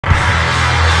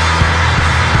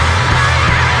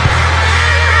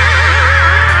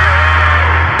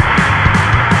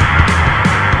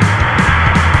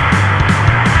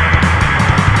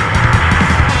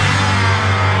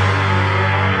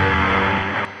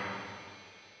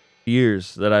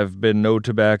years that I've been no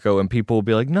tobacco, and people will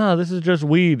be like, "No, this is just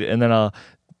weed," and then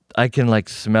I can like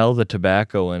smell the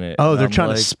tobacco in it. Oh, they're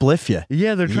trying to spliff you.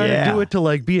 Yeah, they're trying to do it to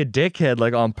like be a dickhead,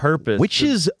 like on purpose. Which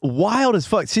is wild as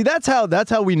fuck. See, that's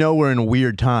how we know we're in a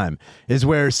weird time, is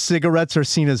where cigarettes are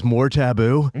seen as more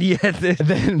taboo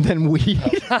than weed.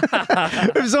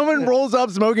 If someone rolls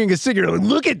up smoking a cigarette, like,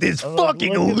 look at this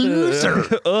fucking loser.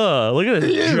 Look at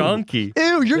this junkie.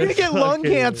 Ew, you're gonna get lung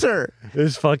cancer.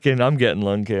 I'm getting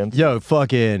lung cancer. Yo,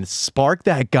 fucking spark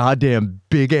that goddamn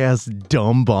big ass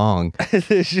dumb bong.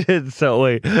 This shit. So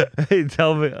wait, hey,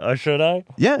 tell me, should I?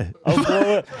 Yeah. I'll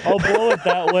blow it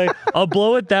that way. I'll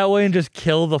blow it that way and just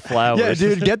kill the flowers. Yeah,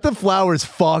 dude, get the flowers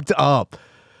fucked up.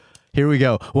 Here we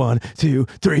go. 1, 2,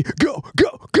 3, go,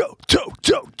 go, go, toe,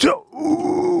 toe, toe.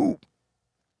 Ooh.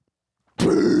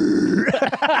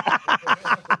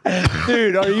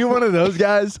 Dude, are you one of those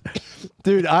guys?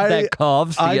 Dude, I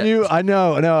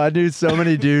knew so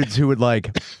many dudes who would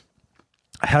like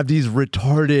have these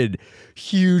retarded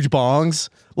huge bongs,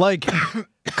 like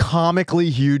comically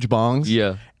huge bongs.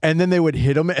 Yeah. And then they would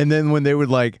hit them, and then when they would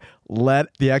like let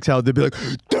the X out, they'd be like,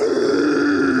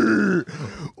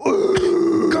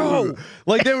 go!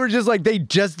 Like they were just like, they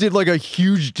just did like a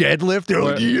huge deadlift. They're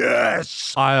like,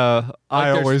 yes! I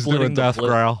always do a death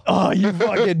growl. Oh, you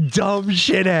fucking dumb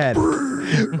shithead.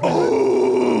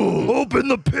 Open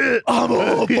the pit. I'm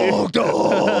all fucked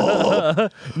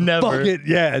up. Never. Fuck it.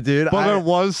 Yeah, dude. But it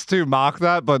was to mock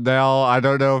that, but now I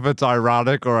don't know if it's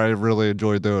ironic or I really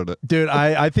enjoy doing it. Dude,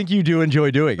 I think you do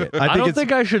enjoy doing it. I don't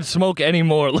think I should smoke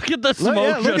anymore. Look at the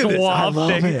smoke just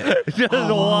wafting. Just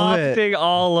wafting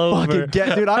all over. Fucking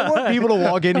dude, I want people to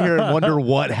walk in here and wonder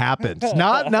what happens.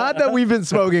 Not that we've been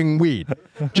smoking weed.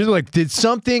 Just like, did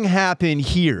something happen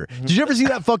here? Did you ever see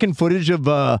that fucking footage of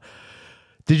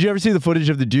Did you ever see the footage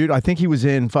of the dude? I think he was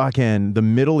in fucking the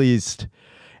Middle East,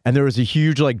 and there was a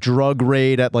huge like drug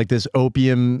raid at like this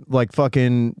opium like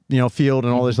fucking field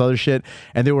and all this other shit,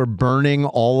 and they were burning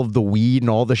all of the weed and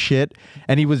all the shit,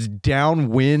 and he was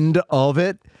downwind of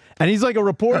it. And he's like a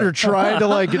reporter trying to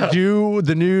like do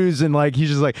the news, and like he's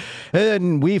just like,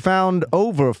 and we found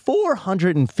over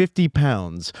 450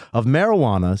 pounds of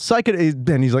marijuana,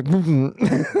 and he's like,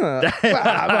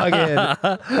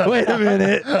 wait a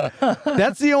minute.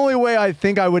 That's the only way I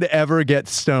think I would ever get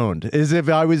stoned, is if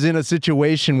I was in a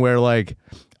situation where like,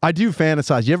 I do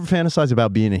fantasize. You ever fantasize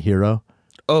about being a hero?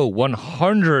 Oh,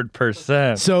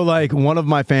 100%. So like one of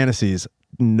my fantasies,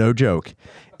 no joke,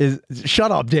 is,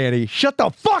 shut up, Danny. Shut the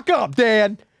fuck up,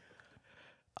 Dan.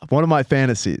 One of my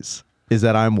fantasies is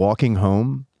that I'm walking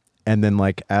home, and then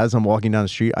like as I'm walking down the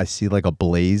street, I see like a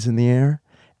blaze in the air,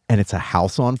 and it's a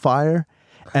house on fire,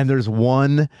 and there's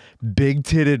one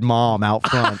big-titted mom out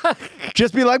front.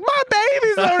 Just be like, my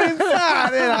babies are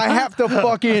inside, and I have to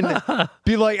fucking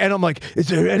be like, and I'm like, is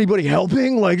there anybody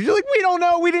helping? Like, you're like, we don't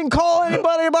know, we didn't call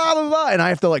anybody, blah, blah, blah. And I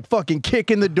have to like fucking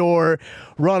kick in the door,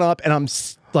 run up, and I'm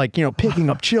like, picking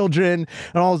up children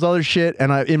and all this other shit.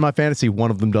 And in my fantasy,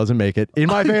 one of them doesn't make it. In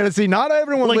my fantasy, not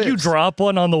everyone lives. You drop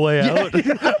one on the way out.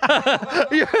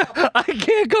 I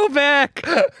can't go back.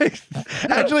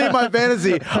 Actually, in my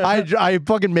fantasy, I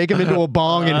fucking make him into a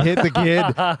bong and hit the kid.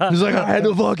 He's like, I had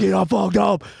to I fucked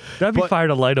up. That'd be fire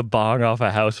to light a bong off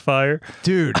a house fire.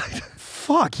 Dude.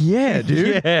 Fuck yeah,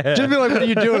 dude. Yeah. Just be like, what are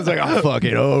you doing? It's like, I'm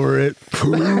fucking over it.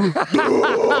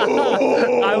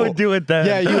 I would do it then.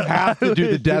 Yeah, you have to do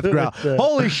the death growl.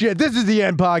 Holy shit. This is the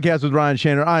End Podcast with Ryan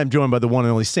Shanner. I am joined by the one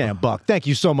and only Sam Buck. Thank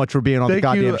you so much for being on the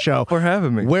goddamn show. For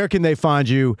having me. Where can they find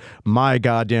you, my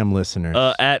goddamn listeners?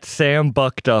 At Sam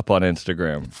Bucked Up on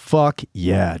Instagram. Fuck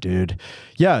yeah, dude.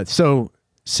 Yeah, so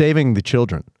saving the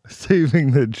children.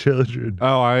 Saving the children.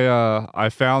 Oh, I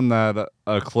found that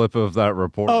a clip of that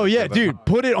report. Oh yeah, dude,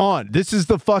 put it on. This is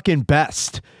the fucking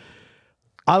best.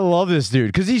 I love this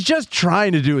dude because he's just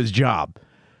trying to do his job,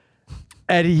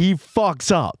 and he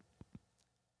fucks up.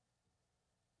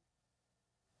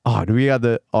 Oh, do we got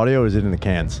the audio, or is it in the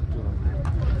cans?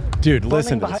 Dude,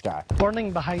 listen to this guy.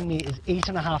 Burning behind me is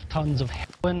 8.5 tons of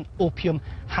heroin, opium,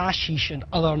 hashish, and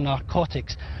other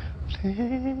narcotics.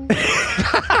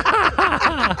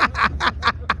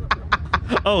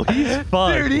 Oh, he's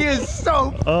fucked. Dude, he is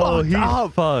so fucked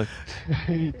up. Fucked.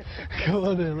 Come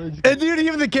on then, let's go. And dude,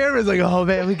 even the camera's like, oh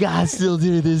man, we gotta still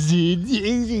do this, dude.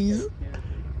 Jeez.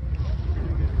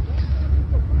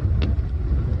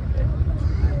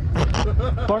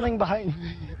 Burning behind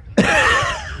me.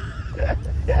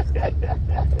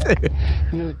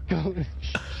 No, go.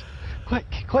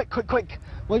 Quick.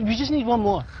 Well, we just need one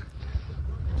more.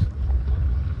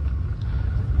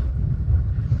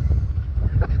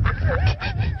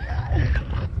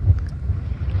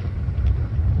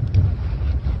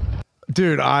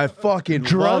 Dude, I fucking love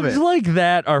Drugs it. like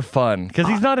that are fun because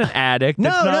he's not an addict. No,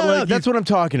 It's not no, no, like that's what I'm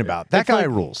talking about. That it's guy like-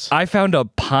 rules. I found a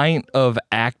pint of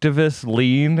activist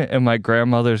lean in my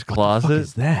grandmother's closet. What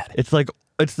is that?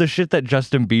 It's the shit that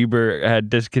Justin Bieber had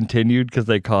discontinued because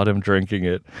they caught him drinking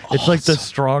it. It's like the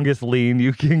strongest lean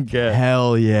you can get.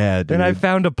 Hell yeah, dude. And I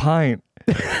found a pint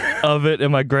of it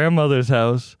in my grandmother's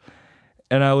house.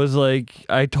 And I was like,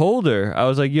 I told her, I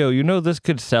was like, yo, you know, this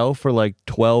could sell for like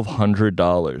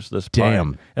 $1,200, this pint.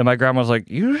 Damn. And my grandma was like,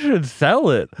 you should sell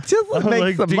it. Just I was make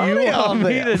like, some do money you on want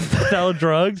me this. to sell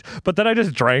drugs? But then I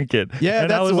just drank it. Yeah, and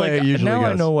that's I was the way like, it usually now I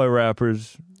goes. know why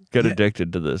rappers get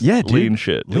addicted to this. Yeah, dude. Lean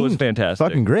shit. It was Lean, fantastic.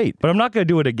 fucking great. But I'm not going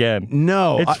to do it again.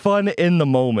 No, It's fun in the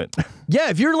moment. yeah,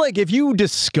 if you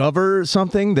discover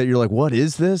something that you're like, what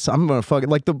is this? I'm gonna fucking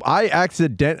I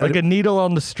accidentally Like a needle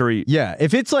on the street. yeah,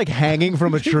 if it's like hanging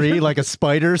from a tree, like a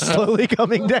spider slowly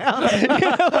coming down, you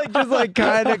know, like just like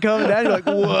kind of coming down, you're like,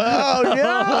 whoa,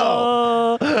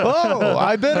 no. Oh,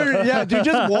 I better, yeah, dude,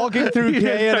 just walking through You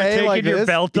start K&A taking like your this.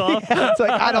 belt off. Yeah, it's like,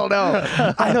 I don't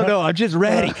know. I'm just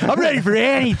ready. I'm ready for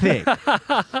anything.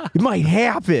 It might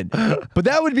happen. But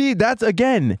that's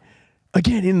again,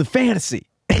 in the fantasy.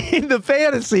 In the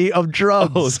fantasy of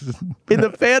drugs. In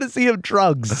the fantasy of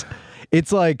drugs.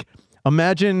 It's like,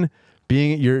 imagine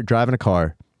you're driving a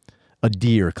car, a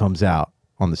deer comes out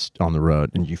on the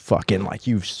road, and you fucking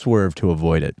you swerve to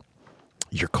avoid it.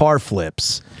 Your car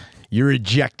flips. You're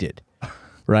ejected,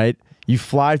 right? You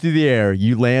fly through the air.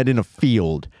 You land in a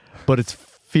field, but it's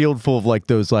field full of like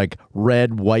those like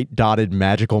red, white dotted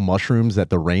magical mushrooms that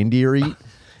the reindeer eat.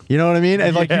 You know what I mean?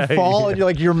 And like you fall and you're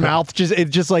like your mouth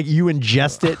it's just like you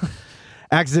ingest it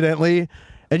accidentally.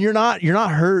 And you're not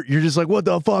hurt. You're just like, what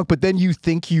the fuck? But then you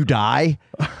think you die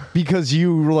because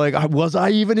you were like, was I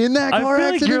even in that car I feel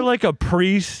accident? like you're like a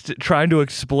priest trying to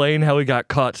explain how he got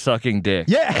caught sucking dick.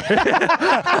 Yeah.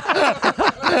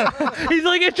 He's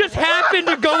like, it just happened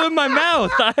to go in my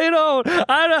mouth.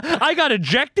 I got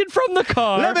ejected from the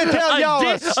car. Let me tell y'all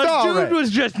a story. A dude was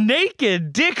just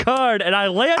naked, dick hard, and I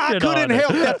landed I couldn't on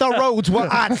help it. that the roads were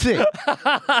icy.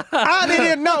 I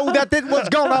didn't know that it was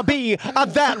gonna be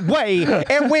that way.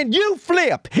 And when you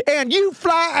flip and you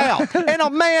fly out, and a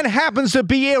man happens to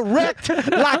be erect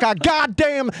like a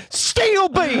goddamn steel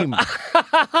beam,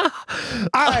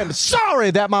 I am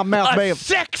sorry that my mouth may A have.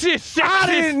 sexy I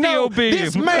didn't know steel beam.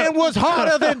 this man was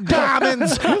harder than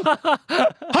diamonds.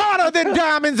 Harder than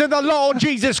diamonds, and the Lord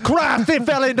Jesus Christ, it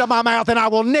fell into my mouth, and I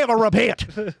will never repent.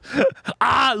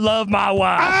 I love my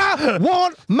wife. I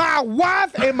want my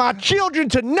wife and my children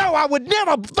to know I would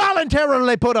never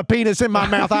voluntarily put a penis in my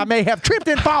mouth. I may have tripped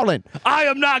and fallen. I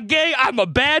am not gay. I'm a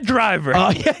bad driver.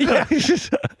 Yeah.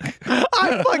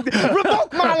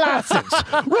 Revoke my license.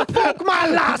 Revoke my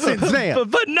license, then.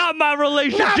 but not my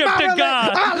relationship Not my to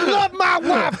God. I love my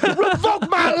wife. Revoke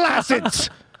my license.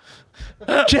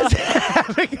 Just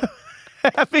having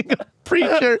a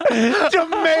preacher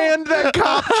demand that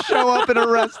cops show up and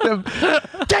arrest him.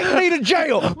 Take me to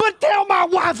jail, but tell my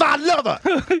wife I love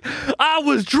her. I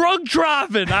was drunk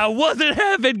driving. I wasn't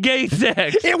having gay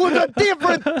sex. It was a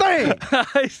different thing.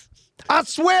 I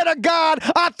swear to God,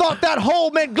 I thought that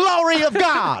hole meant glory of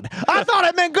God. I thought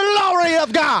it meant glory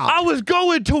of God. I was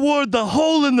going toward the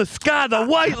hole in the sky, the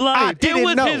white light. didn't It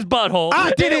was know. his butthole.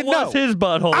 I didn't know. It was his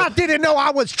butthole. I didn't know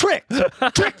I was tricked.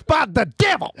 Tricked by the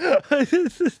devil.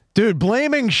 Dude,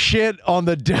 blaming shit on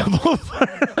the devil.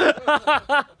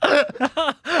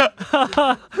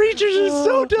 Preachers are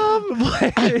so dumb.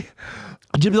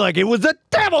 You'd be like, it was the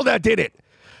devil that did it.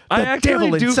 I The actually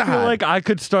devil do inside. feel like I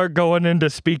could start going into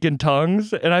speaking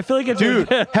tongues, and I feel like it's Dude,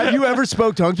 have you ever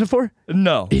spoke tongues before?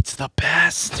 no. It's the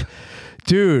best.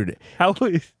 Dude, How what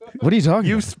are you talking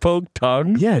you about? spoke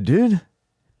tongues? Yeah, dude.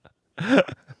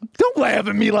 Don't laugh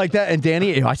at me like that. And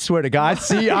Danny, I swear to God,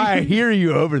 see, I hear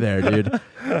you over there, dude.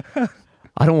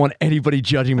 I don't want anybody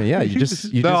judging me. Yeah, you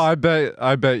just. I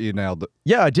bet you nailed it.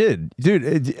 Yeah, I did,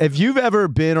 dude. If you've ever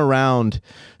been around,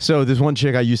 so there's one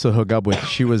chick I used to hook up with.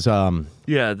 She was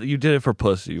Yeah, you did it for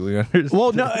pussy. We understand.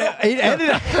 Well, no, it ended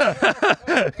up.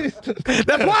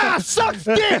 That's why I sucked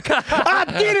dick. I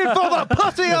did it for the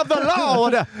pussy of the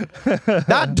Lord.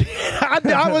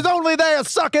 I was only there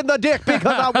sucking the dick because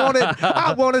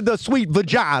I wanted the sweet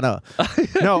vagina.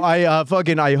 No,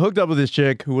 I hooked up with this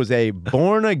chick who was a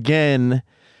born again.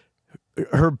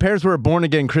 Her parents were a born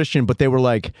again Christian, but they were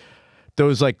like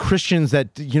those like Christians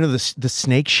that the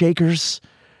snake shakers.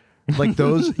 Like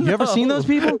those, you ever seen those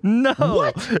people? No.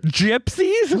 What?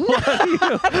 Gypsies?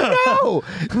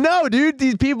 No, dude.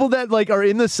 These people that like are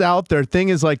in the South, their thing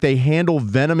is like they handle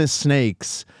venomous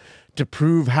snakes to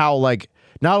prove how like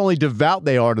not only devout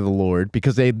they are to the Lord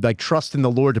because they like trust in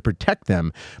the Lord to protect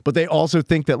them, but they also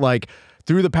think that like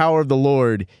through the power of the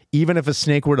Lord, even if a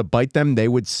snake were to bite them, they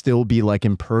would still be like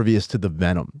impervious to the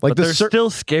venom. Like But they're still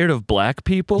scared of black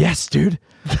people? Yes, dude.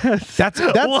 That's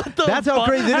how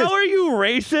crazy it is. How are you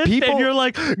racist? People- and you're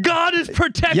like, God is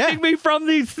protecting me from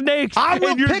these snakes. I will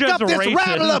and you're pick just up this racist.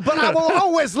 rattler, but I will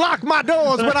always lock my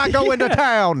doors when I go into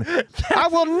town. I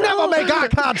will never make eye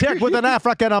contact with an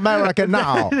African American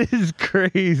now. That is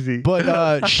crazy.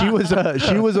 But she was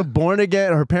a born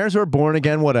again. Her parents were born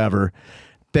again. Whatever.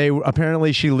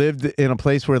 Apparently she lived in a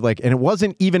place where like, and it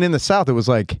wasn't even in the South. It was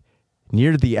like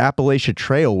near the Appalachian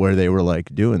Trail where they were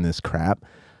like doing this crap.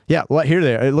 Yeah, well, here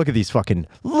they are. Look at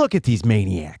these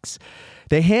maniacs.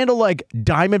 They handle like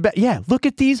diamondback. Yeah, look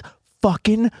at these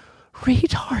fucking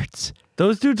retards.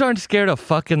 Those dudes aren't scared of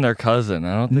fucking their cousin.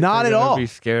 I don't think Not they're at gonna all. be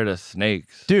scared of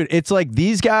snakes. Dude, it's like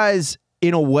these guys,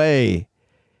 in a way,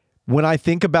 when I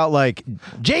think about like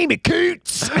Jamie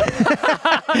Coots, of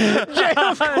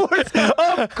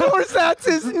course that's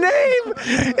his name.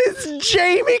 It's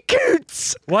Jamie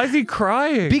Coots. Why is he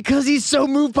crying? Because he's so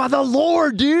moved by the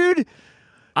Lord, dude.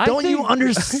 Don't you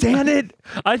understand it?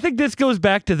 I think this goes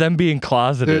back to them being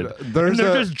closeted. Dude, there's and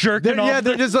they're a- just jerking off. Yeah,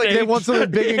 they're just like, they want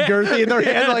something big and girthy in their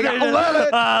hand. Like, I love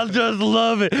it. I just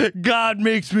love it. God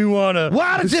makes me want to.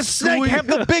 Why does this snake have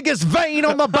the biggest vein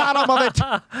on the bottom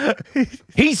of it?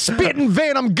 He's spitting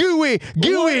venom, gooey. And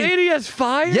he has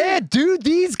fire? Yeah, dude,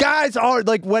 these guys are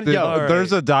like when Dude, yo.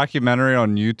 there's a documentary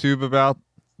on YouTube about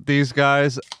these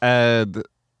guys, and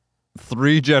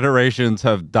 3 generations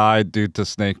have died due to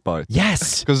snake bites.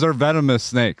 Yes. Because they're venomous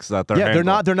snakes that they're Yeah,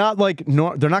 handling. they're not like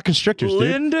they're not constrictors,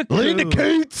 dude. Linda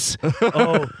Coots.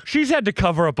 Oh, she's had to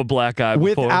cover up a black eye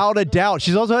before. Without a doubt.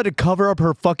 She's also had to cover up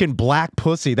her fucking black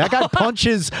pussy. That guy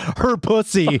punches her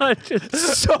pussy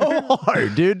so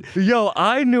hard, dude. Yo,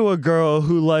 I knew a girl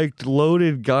who liked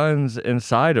loaded guns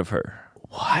inside of her.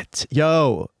 What?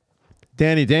 Yo.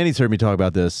 Danny's heard me talk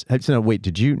about this. Wait,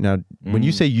 did you when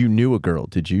you say you knew a girl,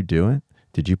 did you do it?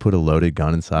 Did you put a loaded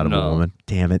gun inside of a No. woman?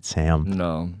 Damn it, Sam.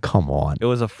 No. Come on. It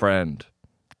was a friend.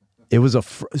 It was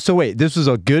so wait, this was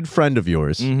a good friend of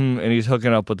yours. And he's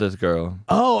hooking up with this girl.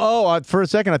 For a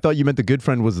second I thought you meant the good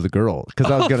friend was the girl because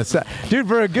I was gonna say, dude,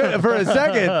 for a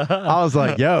second I was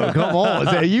like, yo, come on,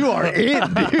 so you are in,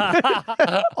 dude.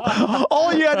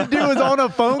 All you had to do was on a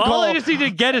phone call. All I just need to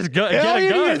get is get All a you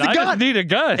need gun. is a I gun. just need a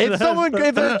gun.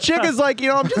 If a chick is like,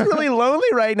 I'm just really lonely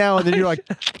right now, and then you're like,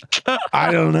 I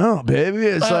don't know, baby.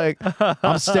 It's like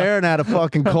I'm staring at a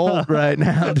fucking Colt right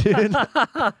now, dude.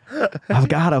 I've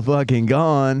got a fucking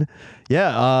gun.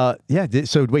 Yeah.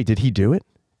 So wait, did he do it?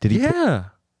 Did he? Yeah.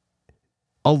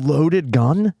 A loaded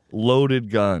gun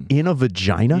Loaded gun. in a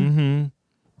vagina?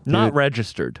 Not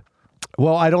registered.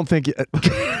 Well, I don't think.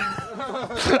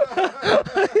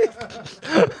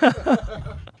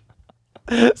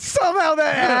 Somehow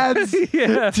that adds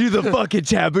to the fucking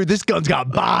taboo. This gun's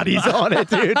got bodies on it,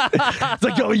 dude. It's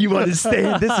like, oh, you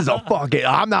understand? This is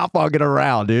I'm not fucking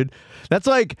around, dude. That's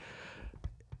like.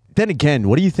 Then again,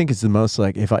 what do you think is the most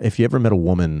like? If you ever met a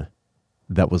woman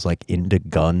that was like into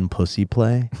gun pussy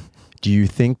play, do you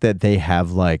think that they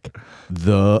have like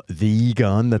the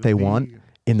gun that they want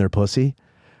in their pussy?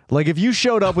 Like if you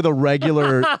showed up with a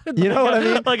regular, you know what I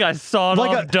mean? Like a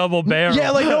sawed-off double barrel.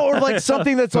 Yeah, or like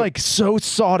something that's like so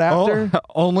sought after.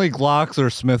 Only Glocks or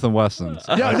Smith and Wessons.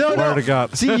 Yeah, no. Swear to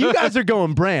God. See, you guys are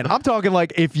going brand. I'm talking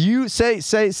like if you say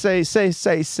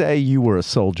you were a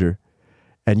soldier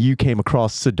and you came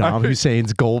across Saddam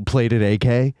Hussein's gold-plated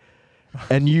AK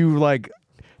and you like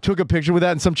took a picture with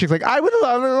that and some chick's like, I would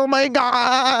love it. Oh my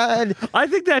God. I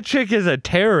think that chick is a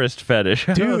terrorist fetish.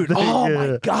 Dude, oh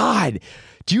my God.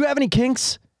 Do you have any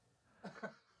kinks?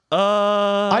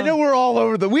 I know we are all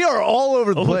over the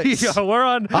place. We're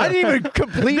on. I didn't even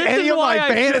complete any of my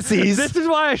fantasies. This is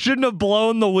why I shouldn't have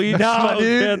blown the weed Nah, smoke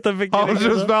dude. at the beginning. I was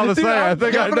just about to say, I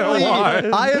think I know why.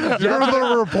 You're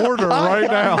the reporter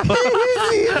right now.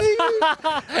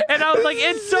 And I was like,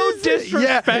 it's so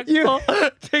disrespectful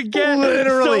to get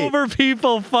Literally. sober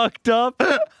people fucked up.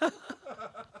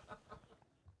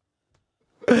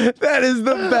 That is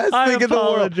the best I thing in the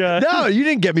world. apologize. No, you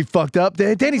didn't get me fucked up.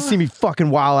 Danny's seen me fucking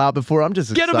wild out before. I'm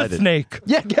just Get excited. him a snake.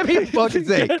 Yeah, get me a fucking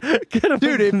snake. Get him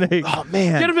Dude, a snake. oh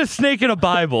man. Get him a snake and a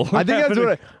Bible. I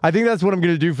think that's what I'm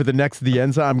gonna do for the next The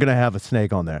End Sign. I'm gonna have a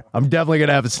snake on there. I'm definitely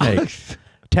gonna have a snake.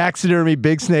 Taxidermy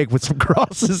big snake with some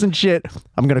crosses and shit.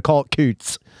 I'm gonna call it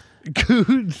Coots.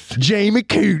 Coots. Jamie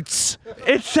Coots.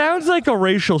 It sounds like a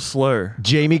racial slur.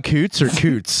 Jamie Coots or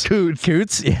Coots?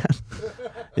 Coots. Yeah.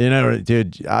 You know,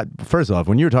 dude, first off,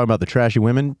 when you were talking about the trashy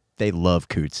women, they love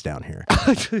Coots down here.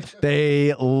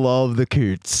 They love the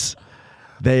Coots.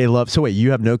 They love. So wait,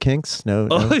 you have no kinks? No.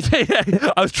 no?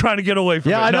 I was trying to get away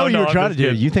from it. Yeah, I know No, you were I'm trying to just do.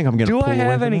 kidding. You think I'm gonna? Do pull I away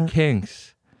have from any that?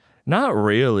 kinks? Not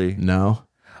really. No.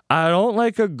 I don't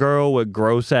like a girl with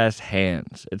gross ass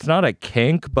hands. It's not a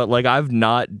kink, but like I've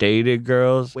not dated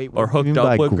girls Wait, or what do you hooked mean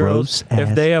by up with girls gross-ass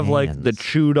if they have like the hands?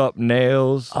 chewed up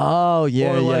nails. Oh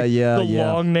yeah, or like yeah. the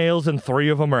long nails and 3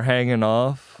 of them are hanging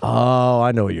off. Oh,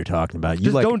 I know what you're talking about. You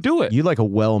Just like, don't do it. You like a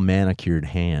well manicured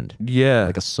hand, Yeah.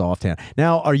 like a soft hand.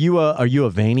 Now, are you a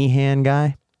veiny hand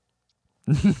guy?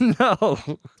 No.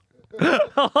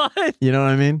 What? You know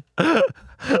what I mean?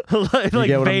 like get what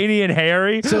I'm- veiny and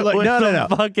hairy. So, like, with no.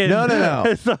 some fucking,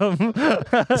 No. some,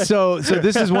 So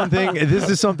this is one thing. This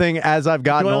is something as I've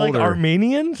gotten do I like older.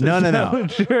 Armenians? No, Is no, that no.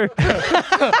 what you're-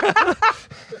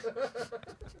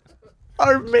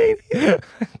 Armenian.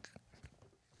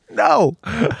 No.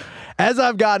 As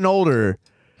I've gotten older,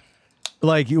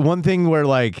 like one thing where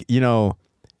like, you know,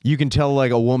 you can tell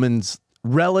like a woman's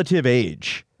relative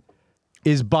age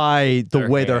is by the Their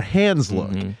way hair. their hands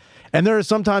look. And there are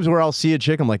some times where I'll see a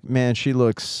chick, I'm like, man, she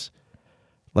looks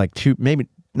like maybe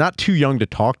not too young to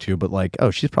talk to, but like,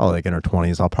 oh, she's probably like in her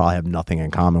 20s. I'll probably have nothing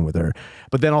in common with her.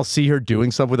 But then I'll see her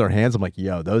doing stuff with her hands. I'm like,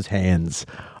 yo, those hands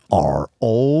are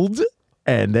old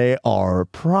and they are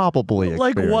probably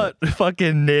Like what?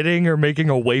 Fucking knitting or making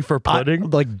a wafer pudding?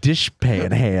 like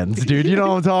dishpan hands, dude. You know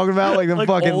what I'm talking about? Like the Like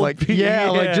fucking old like pe- yeah,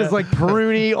 like yeah. just like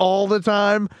pruny all the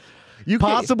time. You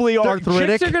can't- Possibly Chicks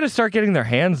arthritic. are gonna start getting their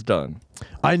hands done.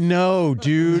 I know,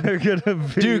 dude. They're gonna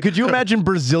be. Dude, could you imagine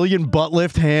Brazilian butt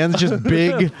lift hands? Just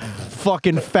big,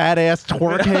 fucking fat ass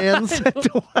twerk hands.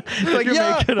 Like, You're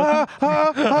yeah, making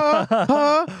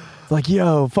like,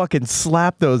 yo, fucking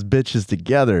slap those bitches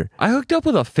together. I hooked up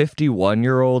with a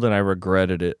 51-year-old and I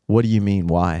regretted it What do you mean?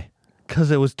 Why? because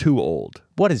it was too old.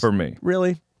 What is for me?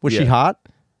 Really? Was she Yeah. hot?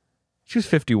 She was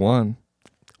 51.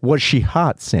 Was she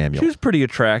hot, Samuel? She was pretty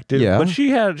attractive. Yeah. But she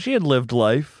had lived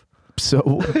life. So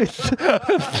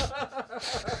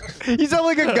you sound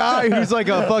like a guy who's like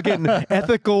a fucking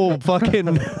ethical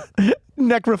fucking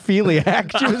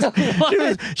necrophiliac.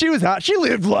 She was hot. She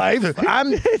lived life.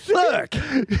 Look,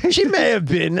 she may have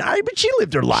been, but she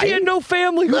lived her life. She had no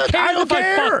family. Who Look, I cares don't if I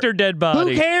care. fucked her dead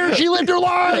body? Who cares? She lived her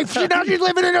life. Now she's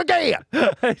living it again.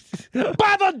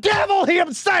 By the devil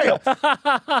himself.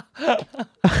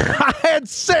 I had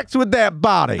sex with that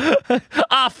body.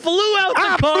 I flew out the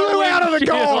I car. flew out of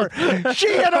the windshield. car. She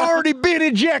had already been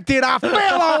ejected. I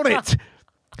fell on it.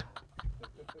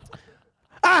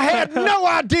 I had no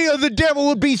idea the devil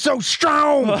would be so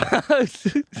strong.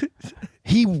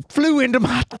 He flew into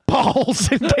my balls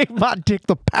and gave my dick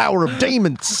the power of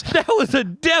demons. That was a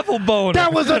devil boner.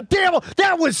 That was a devil.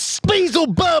 That was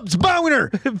Beelzebub's boner.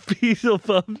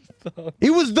 Beelzebub.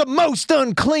 It was the most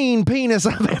unclean penis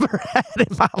I've ever had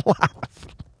in my life.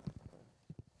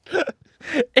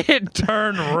 It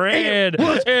turned red. It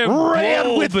was and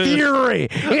red with bulbous. fury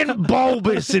and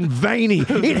bulbous and veiny.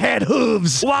 It had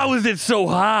hooves. Why was it so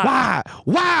hot? Why?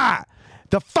 Why?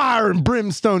 The fire and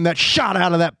brimstone that shot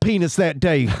out of that penis that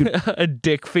day. A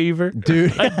dick fever.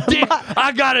 Dude.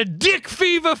 I got a dick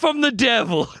fever from the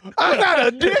devil. I got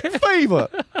a dick fever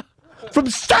from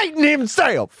Satan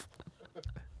himself.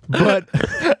 But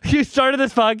You started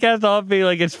this podcast off being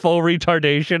like it's full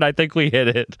retardation. I think we hit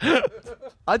it.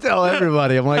 I tell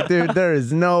everybody, I'm like, dude, there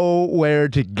is nowhere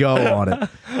to go on it.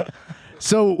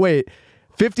 So wait,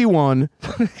 51,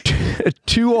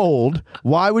 too old.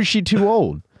 Why was she too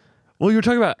old? Well, you were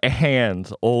talking about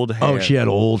hands, old hands. Oh, she had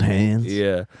old hands.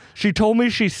 Yeah. She told me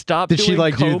she stopped Did she, doing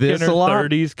like, do coke this in her a lot?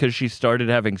 30s because she started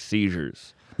having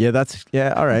seizures. Yeah,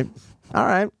 all right. All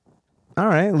right. All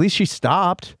right. At least she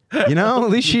stopped. You know, at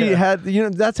least she had, you know,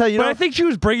 that's how you But know. I think she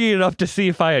was bringing it up to see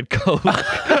if I had coke.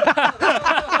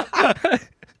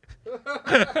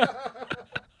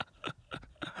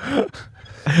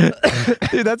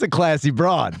 Dude, that's a classy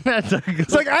broad.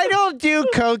 It's like, I don't do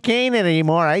cocaine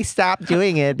anymore. I stopped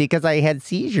doing it because I had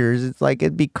seizures. It's like,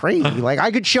 it'd be crazy. Like, I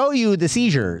could show you the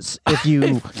seizures if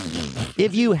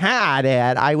you had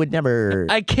it. I would never.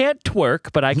 I can't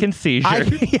twerk, but I can seizure.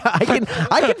 I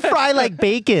can fry like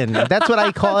bacon. That's what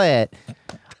I call it.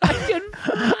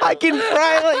 I can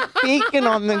fry like bacon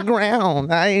on the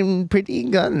ground. I'm pretty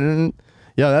good.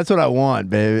 Yeah, that's what I want,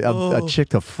 baby. A chick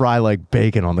to fry like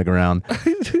bacon on the ground.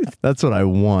 That's what I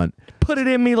want. Put it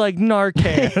in me like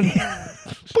Narcan.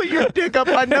 Put your dick up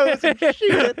my nose and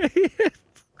shoot it.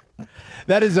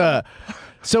 That is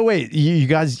So wait, you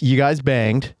guys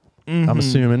banged. Mm-hmm. I'm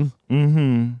assuming.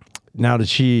 Mm-hmm. Now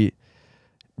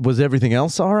was everything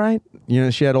else all right? You know,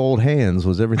 she had old hands.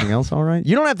 Was everything else all right?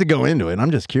 You don't have to go into it.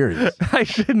 I'm just curious. I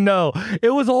should know. It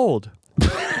was old.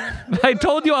 I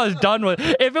told you I was done with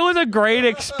it. If it was a great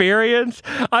experience,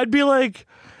 I'd be like,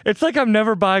 it's like I'm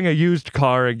never buying a used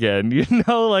car again. You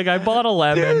know, like I bought a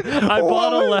lemon.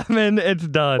 It's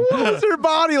done. What was her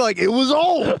body like? It was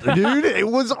old, dude. It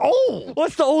was old.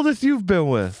 What's the oldest you've been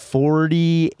with?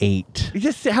 48.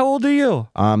 How old are you?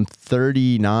 I'm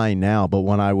 39 now, but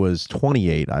when I was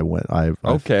 28, I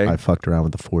fucked around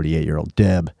with the 48-year-old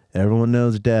Deb. Everyone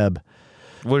knows Deb.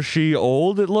 Was she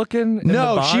old looking?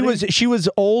 No, she was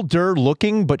older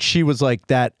looking, but she was like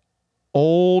that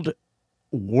old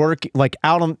work, like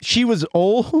out on. She was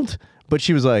old, but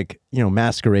she was like, you know,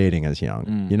 masquerading as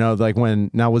young. You know, like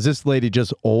now was this lady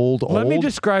just old? Let me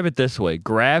describe it this way: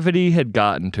 gravity had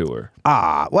gotten to her.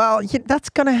 Well, that's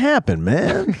gonna happen,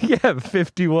 man. Yeah,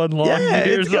 51 long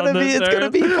years. It's gonna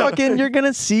be fucking. You're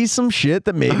gonna see some shit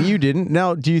that maybe you didn't.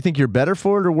 Now, do you think you're better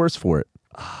for it or worse for it?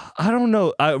 I don't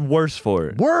know. Worse for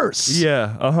it. Worse.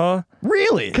 Yeah.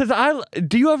 Really? Because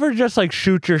do you ever just like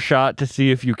shoot your shot to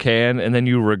see if you can, and then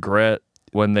you regret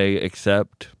when they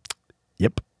accept?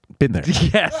 Yep. Been there.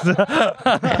 Yes.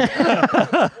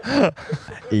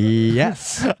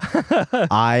 Yes.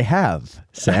 I have,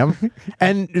 Sam.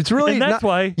 And it's really and that's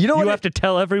why you have to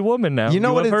tell every woman now. You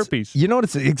know what? Herpes. You know what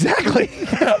it's exactly.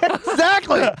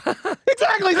 Exactly.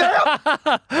 Exactly, Sam.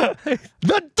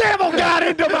 The devil got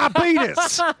into my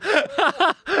penis.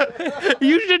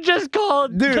 You should just call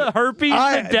the herpes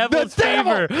the devil's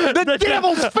fever. The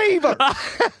devil's fever.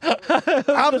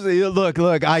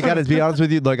 Look, I gotta be honest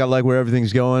with you. Look, I like where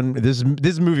everything's going. This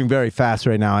is moving very fast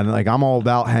right now, and like I'm all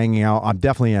about hanging out. I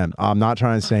definitely am. I'm not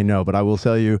trying to say no, but I will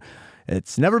tell you,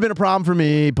 it's never been a problem for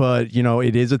me. But you know,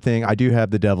 it is a thing. I do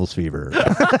have the devil's fever.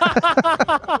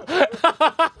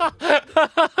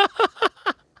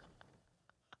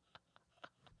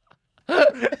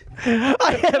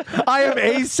 I am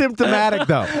asymptomatic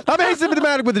though. I'm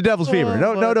asymptomatic with the devil's fever.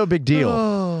 No big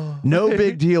deal. No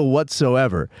big deal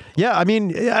whatsoever. Yeah, I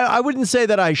mean, I wouldn't say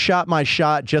that I shot my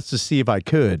shot just to see if I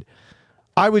could.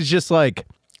 I was just like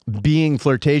being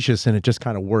flirtatious, and it just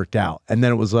kind of worked out. And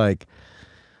then it was like,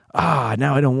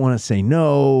 now I don't want to say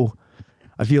no.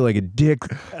 I feel like a dick.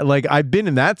 Like I've been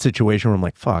in that situation where I'm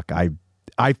like, fuck,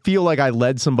 I feel like I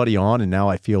led somebody on, and now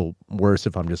I feel worse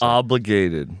if I'm just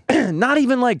obligated. Not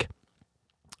even like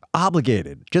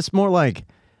obligated, just more like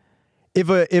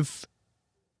if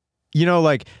you know,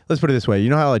 like, let's put it this way. You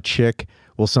know how a chick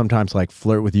will sometimes like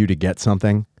flirt with you to get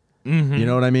something? Mm-hmm. You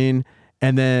know what I mean?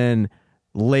 And then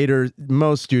later,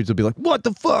 most dudes will be like, what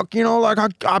the fuck? You know, like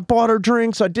I bought her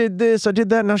drinks, I did this, I did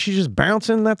that. Now she's just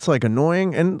bouncing. That's like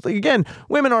annoying. And again,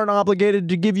 women aren't obligated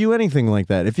to give you anything like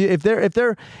that. If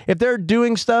they're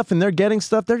doing stuff and they're getting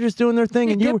stuff, they're just doing their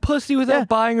thing. And you get pussy without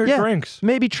buying her drinks.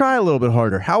 Maybe try a little bit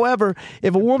harder. However,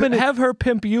 if a woman have her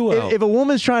pimp you out. If a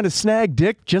woman's trying to snag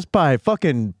dick just by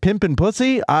fucking pimping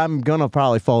pussy, I'm gonna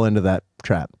probably fall into that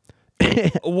trap.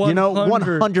 100%. You know,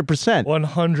 100%.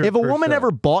 100%. If a woman ever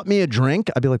bought me a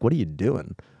drink, I'd be like, what are you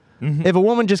doing? Mm-hmm. If a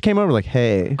woman just came over like,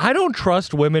 hey. I don't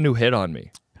trust women who hit on me.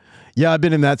 Yeah, I've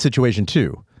been in that situation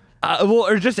too.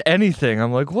 Or just anything.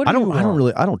 I'm like, what do you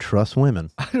want? I don't trust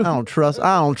women. I don't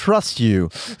trust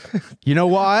you. You know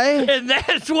why? And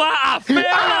that's why I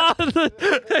fell on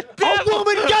the devil. A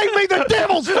woman gave me the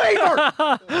devil's fever.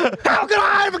 How can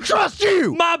I ever trust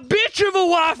you? My bitch of a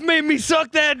wife made me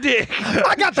suck that dick.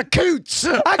 I got the coots.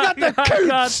 I got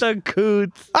the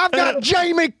coots. I've got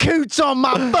Jamie Coots on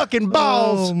my fucking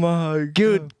balls. Oh my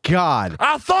good God.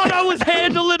 I thought I was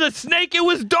handling a snake. It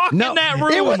was dark in that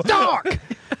room. It was dark.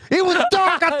 It was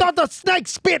dark. I thought the snake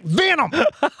spit venom.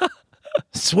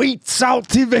 Sweet,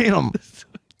 salty venom.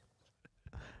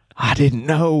 I didn't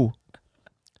know.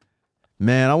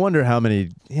 Man, I wonder how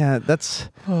many. Yeah, that's.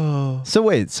 So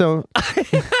wait, so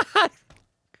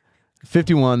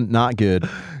 51, not good.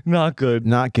 Not good.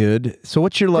 Not good. So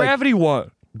what's your like? Gravity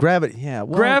 1. Gravity, yeah.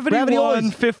 Well, gravity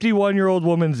 1, 51-year-old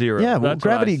woman 0. Yeah, well,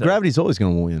 gravity's always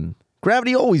going to win.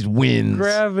 Gravity always wins.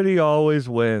 Gravity always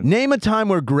wins. Name a time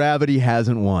where gravity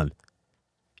hasn't won.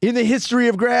 In the history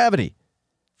of gravity.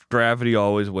 Gravity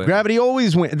always wins. Gravity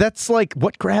always wins. That's like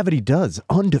what gravity does.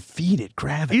 Undefeated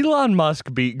gravity. On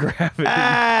Musk beat gravity.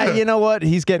 You know what?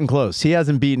 He's getting close. He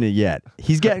hasn't beaten it yet.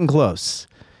 He's getting close.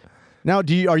 Now,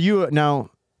 are you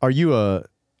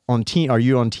on team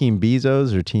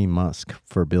Bezos or team Musk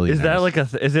for billionaires? Is that like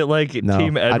is it like no,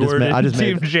 Team Edward and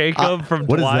Team Jacob from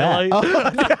what Twilight?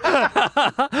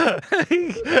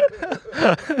 Is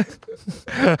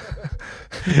that?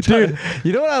 Dude,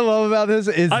 you know what I love about this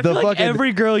is I feel like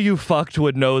every girl you fucked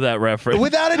would know that reference.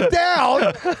 Without a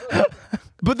doubt.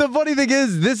 But the funny thing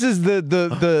is, this is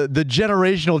the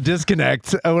generational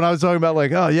disconnect. When I was talking about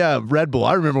like, oh yeah, Red Bull.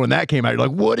 I remember when that came out. You're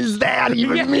like, what does that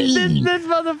even mean? This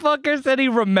motherfucker said he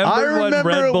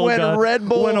remembered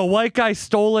when a white guy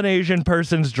stole an Asian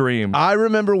person's dream. I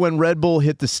remember when Red Bull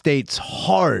hit the States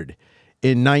hard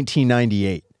in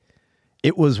 1998.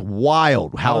 It was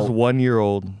wild. I was 1 year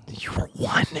old. You were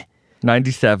 1?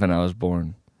 97, I was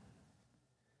born.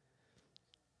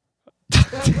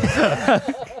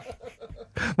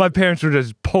 My parents were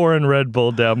just pouring Red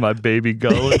Bull down my baby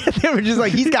gullet. They were just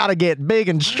like, he's got to get big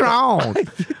and strong.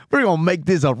 We're going to make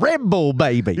this a Red Bull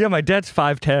baby. Yeah, my dad's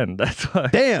 5'10". That's why.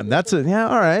 Damn, yeah,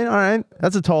 all right.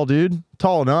 That's a tall dude.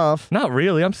 Tall enough. Not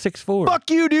really. I'm 6'4". Fuck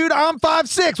you, dude. I'm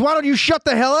 5'6". Why don't you shut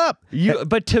the hell up?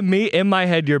 But to me, in my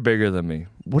head, you're bigger than me.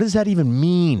 What does that even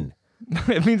mean?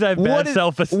 It means I have bad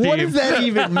self-esteem. What does that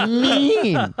even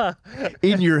mean?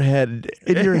 In your head,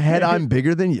 I'm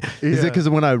bigger than you. Is it because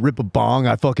when I rip a bong,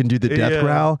 I fucking do the death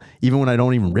growl? Even when I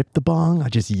don't even rip the bong, I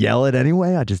just yell it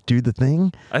anyway. I just do the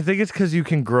thing. I think it's because you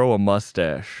can grow a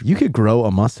mustache. You could grow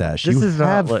a mustache. You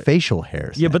have facial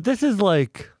hairs. Yeah, but this is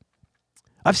like...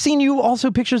 I've seen you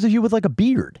also pictures of you with like a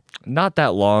beard. Not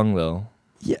that long, though.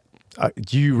 Yeah.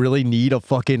 Do you really need a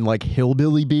fucking like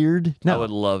hillbilly beard? No. I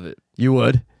would love it. You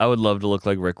would? I would love to look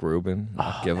like Rick Rubin.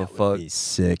 Give a fuck. Be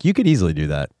sick. You could easily do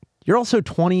that. You're also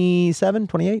 27,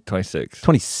 28? 26.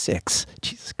 26.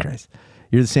 Jesus Christ.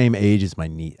 You're the same age as my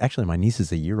niece. Actually, my niece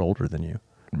is a year older than you.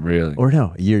 Really? Or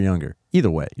no, a year younger.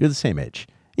 Either way, you're the same age.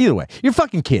 Either way, you're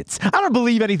fucking kids. I don't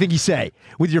believe anything you say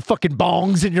with your fucking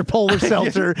bongs and your polar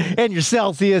seltzer and your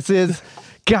Celsiuses.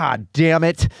 God damn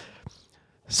it.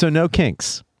 So no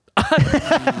kinks.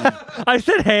 I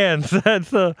said hands.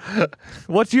 That's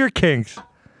what's your kinks?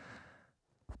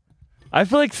 I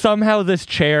feel like somehow this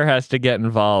chair has to get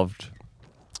involved.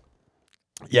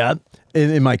 Yeah.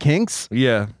 In my kinks?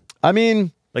 Yeah. I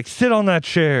mean, like sit on that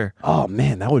chair. Oh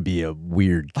man, that would be a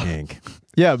weird kink.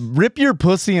 Yeah, rip your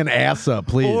pussy and ass up,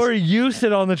 please. Or you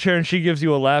sit on the chair and she gives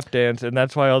you a lap dance, and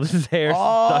that's why all this hair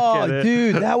stuck in it.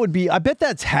 Dude, that would be. I bet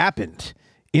that's happened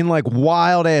in like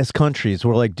wild ass countries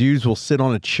where like dudes will sit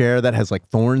on a chair that has like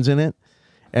thorns in it,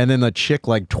 and then the chick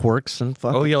like twerks and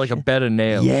fucking. Oh yeah, like a bed of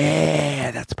nails.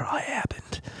 Yeah, that's probably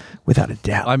happened, without a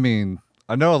doubt. I mean,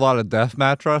 I know a lot of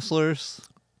deathmatch wrestlers.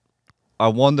 I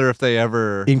wonder if they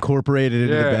ever incorporated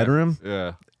it into the bedroom.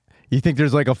 Yeah. You think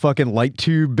there's like a fucking light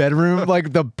tube bedroom?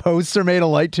 Like the posts are made of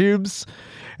light tubes?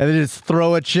 And they just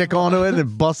throw a chick onto it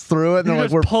and bust through it. And you they're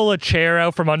just like, pull a chair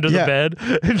out from under the bed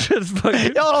and just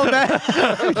fucking... Oh,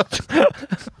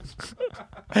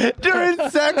 man. During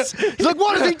sex, he's like,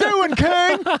 what is he doing,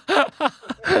 King?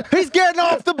 He's getting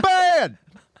off the bed.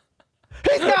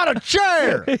 He's got a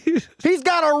chair. He's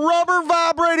got a rubber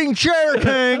vibrating chair,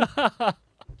 King.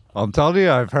 I'm telling you,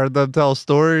 I've heard them tell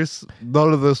stories.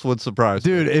 None of this would surprise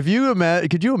me. Dude, if you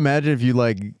could you imagine if you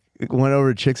like went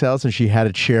over to a chick's house and she had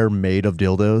a chair made of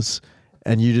dildos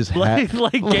and you just like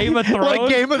Game of Thrones? Like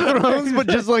Game of Thrones, but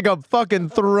just like a fucking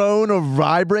throne of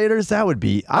vibrators? That would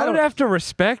be... I would have to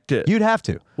respect it. You'd have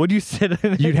to. Would you sit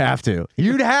in it? You'd have to.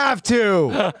 You'd have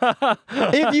to.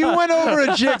 If you went over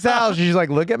to a chick's house, she's like,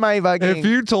 look at my fucking... If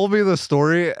you told me the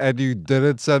story and you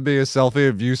didn't send me a selfie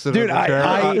of you sitting in the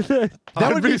chair,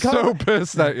 that would be so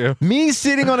pissed at you. Me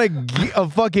sitting on a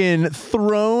fucking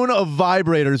throne of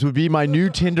vibrators would be my new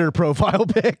Tinder profile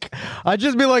pic. I'd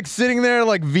just be like sitting there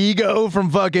like Vigo from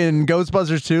fucking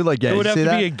Ghostbusters 2. Like, yeah, it would have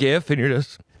to be a GIF, and you're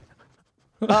just...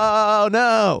 Oh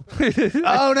no!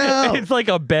 Oh no! It's like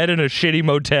a bed in a shitty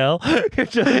motel.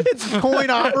 It's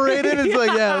coin operated. It's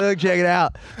like, yeah, look, check it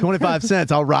out. 25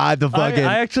 cents. I'll ride the fucking...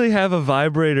 I actually have a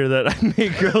vibrator that I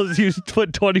make girls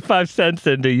put 25 cents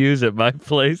in to use at my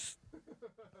place.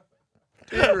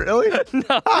 Really?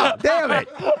 No. Oh, damn it.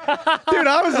 Dude,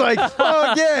 I was like,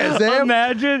 oh, yeah, Sam.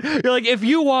 Imagine. You're like, if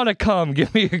you want to come,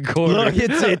 give me a quarter. Look,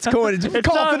 it's coin.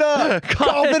 Cough it up.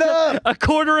 Cough it up. A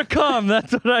quarter a cum.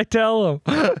 That's what I tell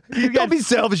them. Don't be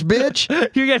selfish,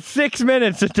 bitch. You get 6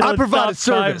 minutes until I provide a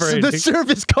service. Vibrating. The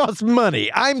service costs money.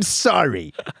 I'm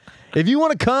sorry. If you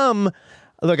want to come,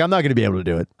 look, I'm not going to be able to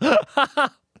do it.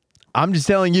 I'm just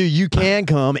telling you, you can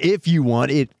come if you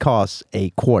want. It costs a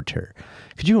quarter.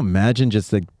 Could you imagine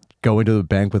just like going to the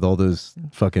bank with all those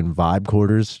fucking vibe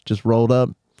quarters just rolled up?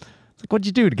 It's like, what'd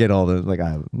you do to get all those? Like,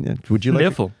 would you like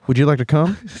Sniff 'em. Would you like to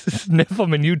come? Sniff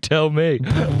them and you tell me.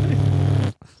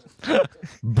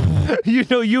 You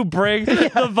know, you bring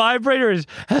the vibrator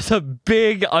has a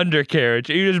big undercarriage.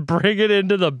 You just bring it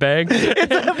into the bank. You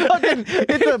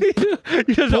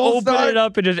just open it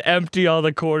up and just empty all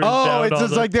the quarters down. Oh, it's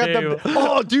just like that.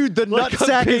 Oh, dude, the nut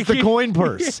sack is the coin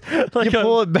purse. You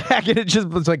pull it back and it's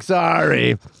like,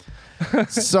 sorry.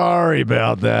 Sorry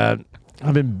about that.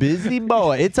 I've been busy,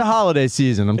 boy. It's a holiday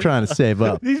season. I'm trying to save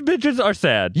up. These bitches are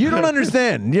sad. You don't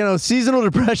understand. You know, seasonal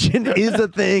depression is a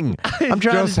thing. I'm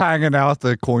trying Just hanging out at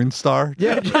the Coinstar.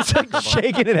 Yeah, just like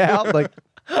shaking it out. Like,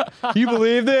 you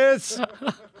believe this?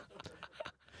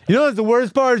 You know, the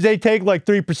worst part is they take like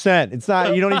 3%. It's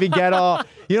not. You don't even get all.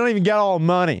 You don't even get all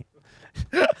money.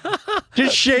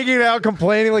 Just shaking it out,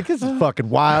 complaining like this is fucking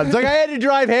wild. It's like I had to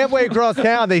drive halfway across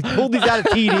town. They pulled these out of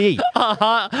TD. A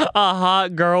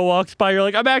hot girl walks by. You're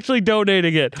like, I'm actually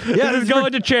donating it. Yeah, this is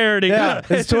going to charity. Yeah,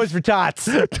 it's Toys for Tots.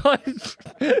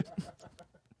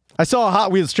 I saw a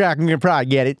Hot Wheels track. I'm gonna probably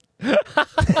get it.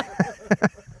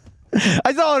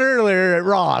 I saw it earlier at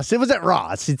Ross. It was at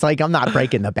Ross. It's like I'm not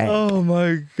breaking the bank. Oh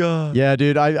my god. Yeah,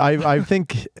 dude. I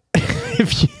think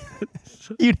if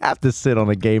you'd have to sit on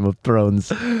a Game of Thrones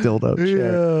dildo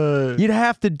chair. Yeah. You'd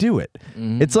have to do it.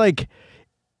 It's like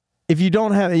if you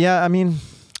don't have. Yeah, I mean,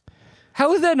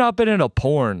 How has that not been in a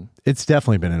porn? it's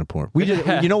definitely been in a porn. We just.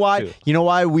 You know why? Dude. You know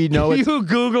why we know it's. You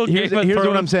Google Here's Game of what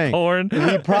I'm Thrones saying. porn.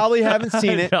 We probably haven't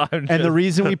seen it, No, I'm and the just-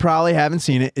 reason we probably haven't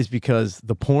seen it is because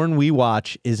the porn we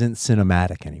watch isn't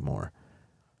cinematic anymore.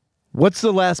 What's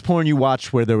the last porn you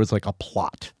watched where there was like a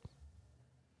plot?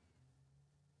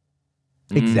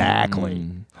 Exactly.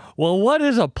 Well, what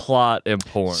is a plot in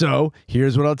porn? So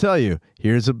here's what I'll tell you.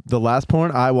 The last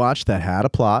porn I watched that had a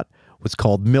plot was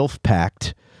called MILF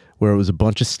Pact, where it was a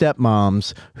bunch of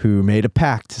stepmoms who made a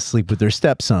pact to sleep with their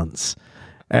stepsons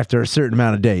after a certain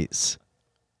amount of days.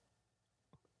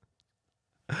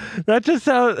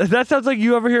 that sounds like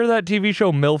you ever hear that TV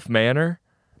show MILF Manor?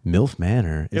 MILF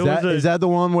Manor. It was Is that the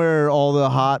one where all the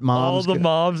hot moms? All the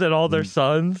moms and all their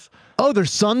sons. Oh, their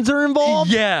sons are involved?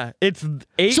 Yeah, it's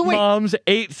 8 So wait- moms,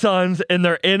 8 sons, and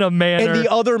they're in a manor. And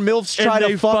the other MILFs and try they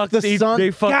to fuck the son? They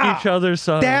fuck God, each other's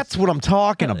sons. That's what I'm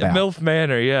talking about. MILF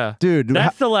Manor, yeah. Dude,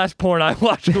 That's the last porn I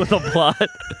watched with a plot.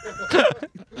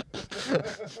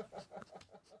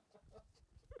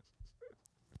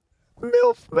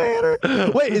 MILF Manor.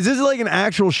 Wait, is this like an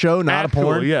actual show, not Actual, a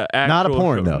porn? Yeah, not a actual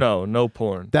porn, show. though. No, no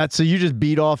porn. That's so you just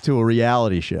beat off to a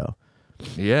reality show.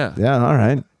 Yeah. Yeah, all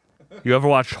right. You ever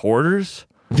watched Hoarders?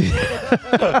 The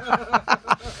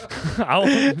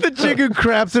chick who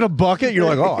craps in a bucket, you're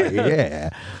like, oh, yeah.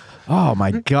 Oh,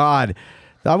 my God.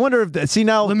 I wonder if, see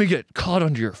now, Let me get caught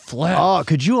under your flat. oh,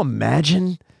 could you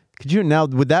imagine? Could you, now,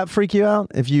 would that freak you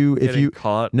out? If you Getting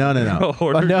caught? No.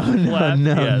 Hoarders no. flat?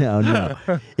 Yes.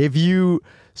 No. If you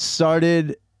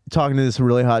started talking to this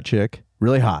really hot chick,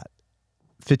 really hot,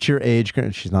 fits your age,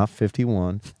 she's not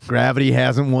 51. Gravity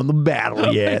hasn't won the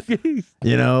battle yet.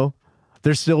 You know?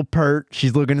 They're still pert.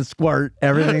 She's looking to squirt.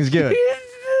 Everything's good.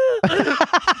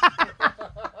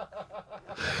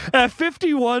 At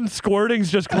 51,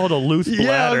 squirting's just called a loose bladder.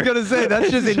 Yeah, I was going to say, that's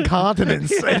just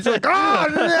incontinence. It's like, oh,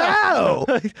 no.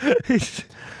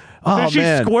 Oh, Does she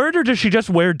man. squirt or does she just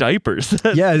wear diapers?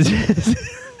 Yeah. Is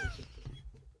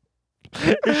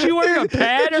she wearing a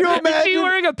pad? Could you Is she imagine-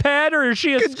 wearing a pad or is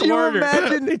she a Could you squirter?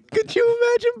 imagine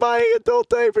buying adult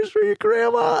diapers for your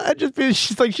grandma? I just feel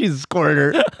she's like she's a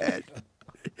squirter.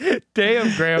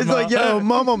 Damn, grandma. It's like, yo,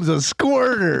 mom's a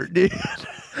squirter, dude.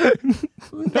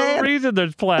 no reason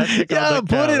there's plastic Yeah, on the put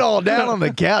couch. it all down on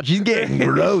the couch. She's getting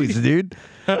gross, dude.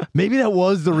 Maybe that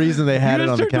was the reason they had You it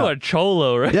on just the turned to a couch.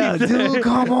 cholo, right? Yeah, dude,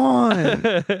 come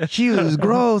on. She was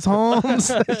gross,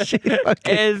 Holmes. She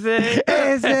fucking, Is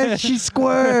it? she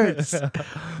squirts.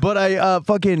 But I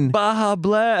fucking Baja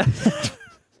Blast.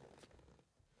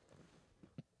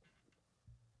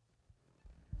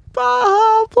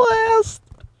 Baja Blast.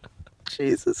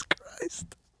 Jesus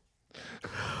Christ.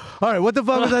 All right, what the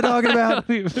fuck was I talking about?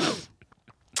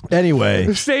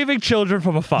 Anyway. Saving children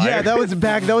from a fire. Yeah, that was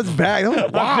back. That was a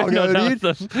while ago, No, dude.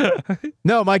 that's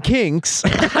No, my kinks.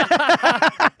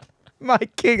 My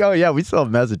kink. Oh yeah, we still have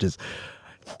messages.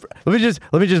 Let me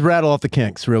just rattle off the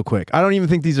kinks real quick. I don't even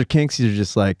think these are kinks. These are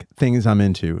just like things I'm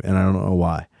into, and I don't know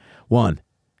why. 1,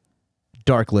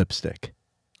 dark lipstick,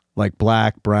 like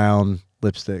black, brown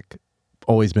lipstick.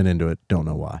 Always been into it. Don't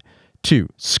know why. 2,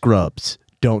 scrubs.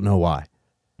 Don't know why.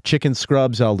 Chicken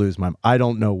scrubs. I'll lose my. I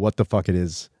don't know what the fuck it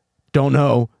is. Don't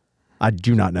know. I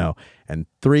do not know. And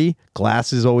 3,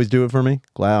 glasses always do it for me.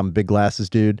 I'm a big glasses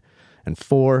dude. And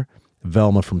 4,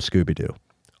 Velma from Scooby-Doo.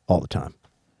 All the time.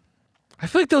 I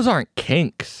feel like those aren't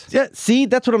kinks. Yeah, see,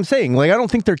 that's what I'm saying. Like, I don't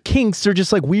think they're kinks. They're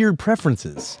just like weird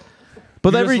preferences.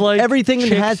 But You're just like everything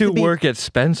chicks has to who be. work at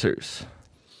Spencer's.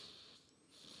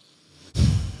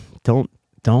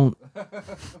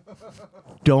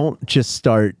 Don't just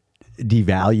start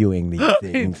devaluing these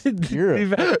things.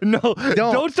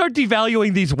 Don't start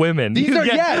devaluing these women. These are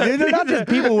they're not just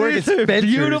people who work at Spencer's.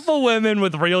 Beautiful women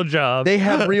with real jobs. They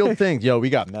have real things. Yo, we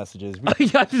got messages.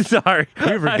 I'm sorry.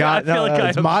 We forgot. I feel like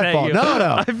it's my fault. you.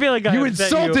 No. I feel like you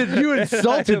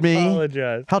insulted me. I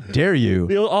apologize. How dare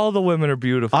you? All the women are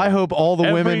beautiful. I hope all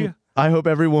the women. I hope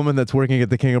every woman that's working at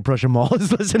the King of Prussia Mall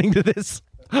is listening to this.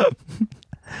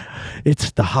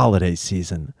 It's the holiday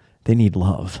season. They need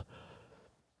love.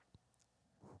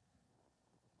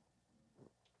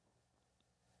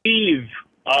 Steve,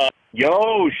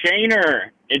 yo,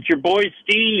 Shaner, it's your boy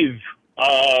Steve,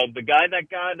 the guy that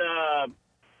got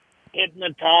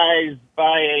hypnotized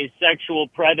by a sexual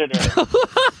predator for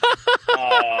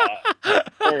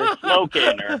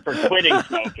smoking or for quitting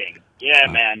smoking. Yeah,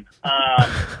 man.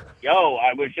 Yo,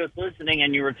 I was just listening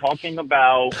and you were talking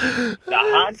about the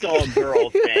hot dog girl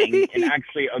thing, and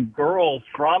actually a girl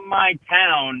from my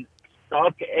town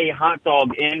stuck a hot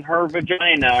dog in her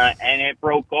vagina and it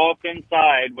broke off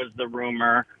inside, was the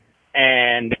rumor,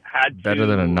 and had better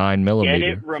than a 9mm. Get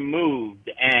it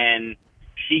removed, and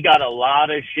she got a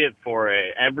lot of shit for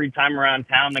it. Every time around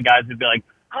town, the guys would be like,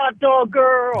 hot dog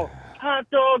girl, hot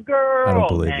dog girl. I don't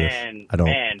believe this. I don't.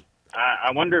 Man,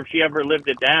 I wonder if she ever lived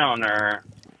it down or...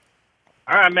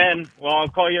 All right, man. Well, I'll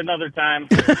call you another time.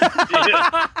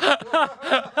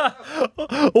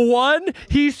 One,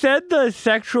 he said the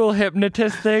sexual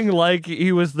hypnotist thing like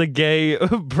he was the gay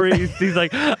priest. He's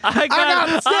like, I got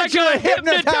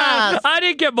hypnotized. I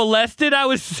didn't get molested. I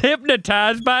was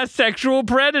hypnotized by a sexual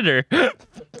predator.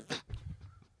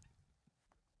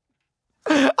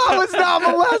 I was not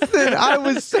molested. I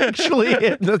was sexually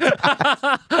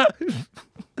hypnotized.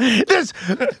 This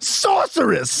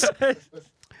sorceress.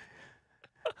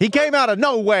 He came out of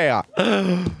nowhere.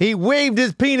 He waved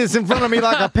his penis in front of me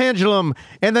like a pendulum,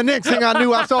 and the next thing I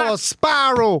knew, I saw a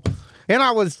spiral, and I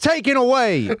was taken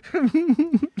away.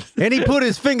 And he put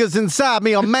his fingers inside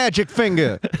me, a magic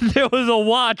finger. There was a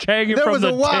watch hanging from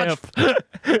the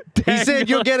tip. He said,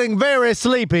 you're getting very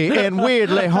sleepy and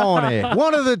weirdly horny.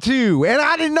 One of the two. And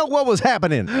I didn't know what was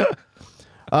happening.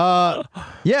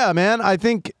 Yeah, man, I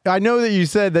know that you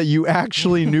said that you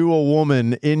actually knew a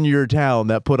woman in your town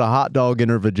that put a hot dog in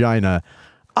her vagina.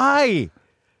 I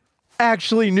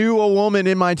actually knew a woman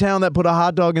in my town that put a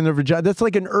hot dog in their vagina. That's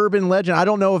like an urban legend. I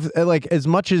don't know if, like, as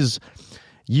much as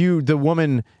the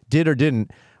woman did or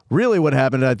didn't, really what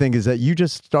happened, I think, is that you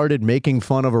just started making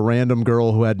fun of a random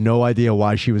girl who had no idea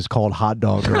why she was called Hot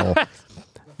Dog Girl.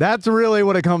 That's really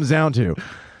what it comes down to.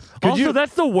 Also,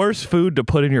 that's the worst food to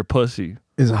put in your pussy.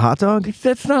 Is a hot dog?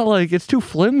 That's not like, it's too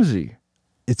flimsy.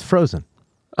 It's frozen.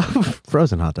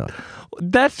 Frozen hot dog.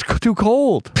 That's too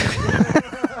cold.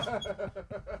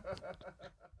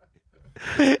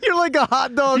 You're like a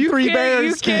hot dog, Three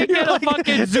Bears. You can't get a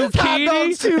fucking zucchini. This hot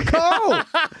dog's too cold.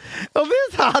 Oh,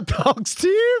 this hot dog's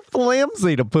too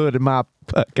flimsy to put in my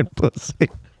fucking pussy.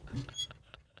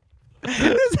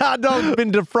 This hot dog's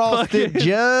been defrosted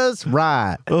just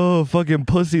right. Oh, fucking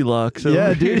pussy locks.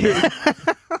 Yeah, dude.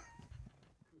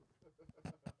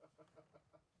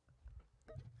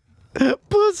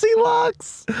 Pussy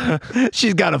locks.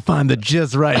 She's got to find the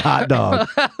just right hot dog.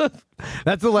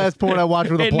 That's the last point I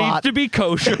watched with a plot. It needs to be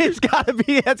kosher. It's got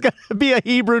to be a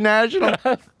Hebrew national.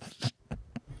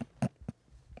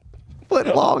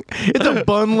 Foot long. It's a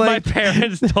bun length. My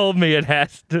parents told me it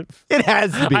has to. It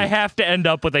has to be. I have to end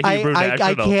up with a Hebrew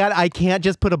national. I can't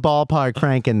just put a ballpark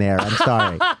crank in there. I'm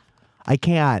sorry. I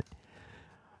can't.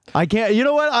 You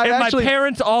know what? My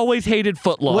parents always hated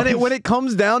footlongs. When it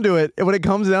comes down to it,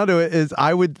 is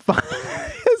I would find,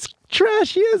 as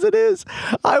trashy as it is,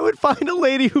 I would find a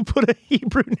lady who put a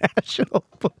Hebrew national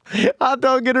hot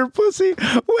dog in her pussy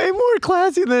way more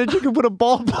classy than if she could put a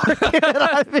ballpark in it.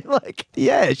 I'd be like,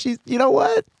 yeah, you know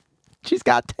what? She's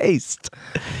got taste.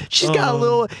 She's got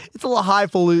it's a little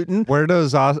highfalutin. Where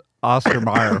does Oscar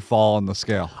Mayer fall on the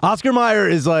scale? Oscar Mayer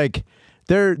is like,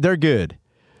 they're good.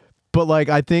 But, like,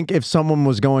 I think if someone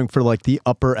was going for, like, the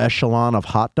upper echelon of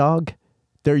hot dog,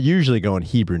 they're usually going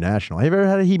Hebrew National. Have you ever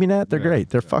had a Hebrew Nat? They're great.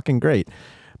 They're fucking great.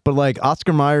 But, like,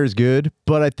 Oscar Mayer is good,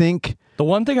 but I think... The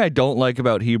one thing I don't like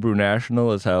about Hebrew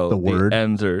National is how the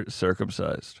ends are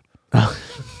circumcised.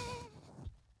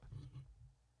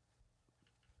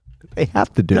 They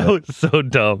have to do it. That was so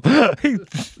dumb.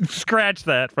 Scratch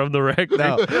that from the record.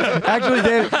 No. Actually,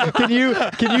 Dan, can you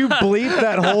bleep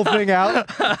that whole thing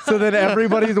out so that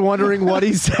everybody's wondering what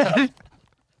he said?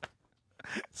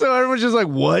 So everyone's just like,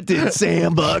 what did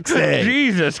Sam Buck say?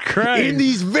 Jesus Christ. In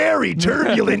these very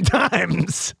turbulent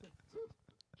times.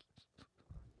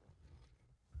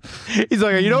 He's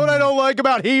like, you know what I don't like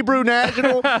about Hebrew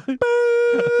National?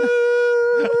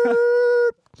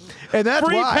 And that's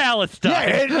Free why. Palestine. Yeah,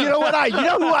 and you know what? You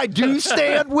know who I do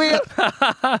stand with?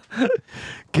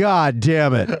 God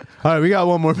damn it. All right, we got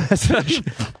one more message.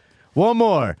 One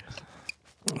more.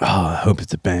 Oh, I hope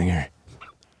it's a banger.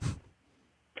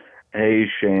 Hey,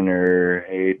 Shaner.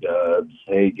 Hey, Dubs.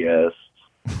 Hey, guests.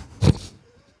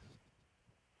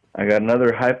 I got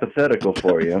another hypothetical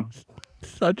for you.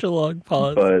 Such a long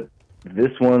pause. But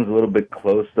this one's a little bit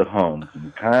close to home.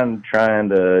 I'm kind of trying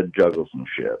to juggle some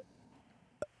shit.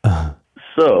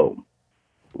 So,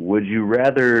 would you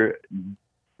rather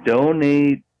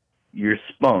donate your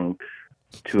spunk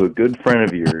to a good friend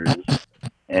of yours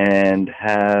and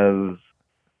have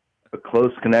a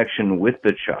close connection with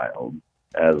the child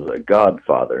as a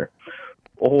godfather,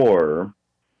 or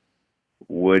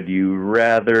would you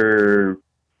rather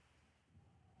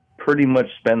pretty much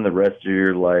spend the rest of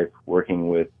your life working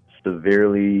with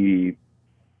severely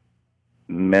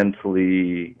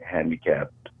mentally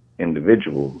handicapped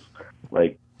individuals,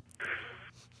 like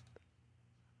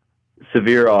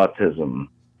severe autism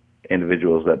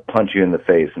individuals that punch you in the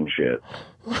face and shit?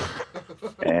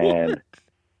 And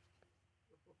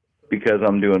because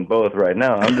I'm doing both right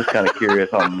now, I'm just kind of curious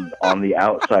on the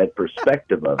outside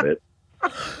perspective of it,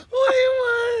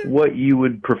 what you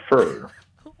would prefer.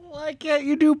 Why can't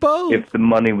you do both? If the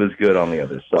money was good on the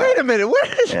other side. Wait a minute.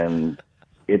 And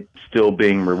it's still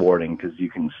being rewarding because you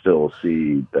can still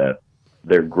see that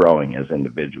they're growing as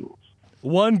individuals.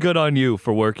 One, good on you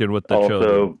for working with the children.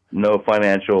 Also, no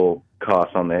financial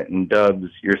costs on that. And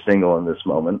Dubs, you're single in this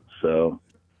moment, so,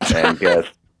 and guess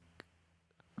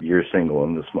you're single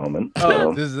in this moment.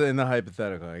 So This is in the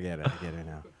hypothetical. I get it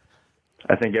now.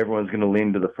 I think everyone's going to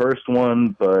lean to the first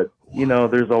one, but, you know,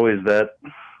 there's always that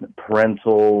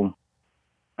parental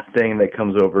thing that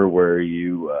comes over where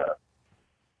you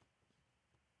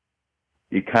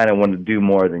kind of want to do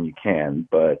more than you can,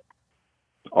 but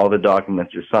all the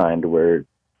documents are signed where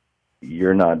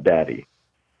you're not daddy,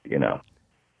 you know.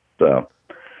 So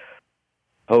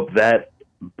hope that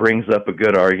brings up a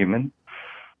good argument.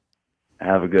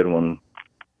 Have a good one.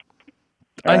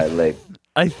 All right, late.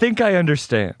 I think I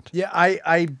understand. Yeah,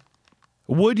 I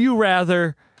Would you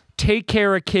rather take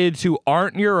care of kids who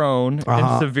aren't your own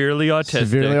and severely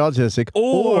autistic,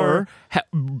 or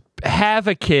have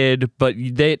a kid, but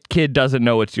that kid doesn't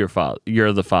know it's your father?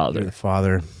 You're the father. You're the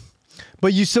father.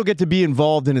 But you still get to be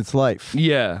involved in its life.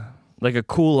 Yeah, like a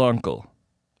cool uncle.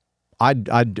 I'd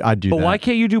do that. But why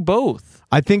can't you do both?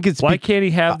 I think it's why can't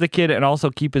he have the kid and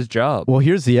also keep his job? Well,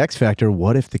 here's the X factor.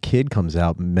 What if the kid comes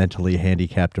out mentally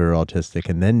handicapped or autistic,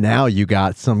 and then now you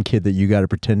got some kid that you got to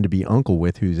pretend to be uncle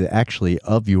with who's actually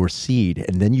of your seed,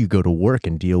 and then you go to work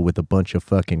and deal with a bunch of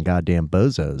fucking goddamn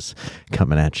bozos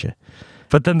coming at you.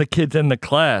 But then the kid's in the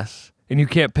class, and you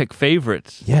can't pick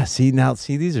favorites. Yeah, see,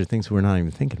 these are things we're not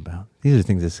even thinking about. These are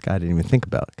things this guy didn't even think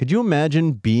about. Could you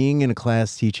imagine being in a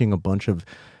class teaching a bunch of,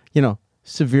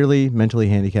 severely mentally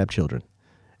handicapped children,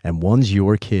 and one's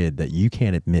your kid that you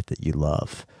can't admit that you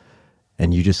love,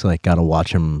 and you just got to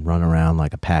watch him run around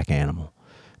like a pack animal.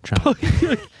 No,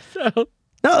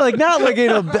 not like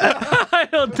I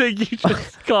don't think you should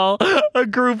call a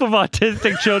group of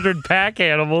autistic children pack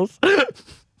animals.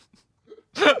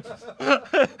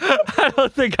 I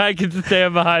don't think I can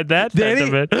stand behind that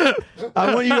sentiment.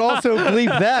 I want you to also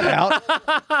bleep that out,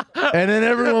 and then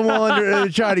everyone will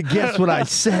try to guess what I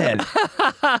said.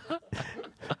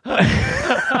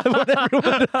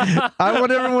 I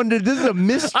want everyone to. This is a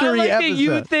mystery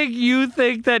episode. That you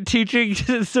think that teaching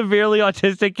severely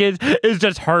autistic kids is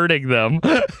just hurting them.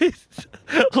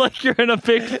 Like you're in a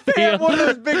big field. Yeah, one of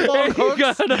those big long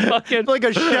hooks. Like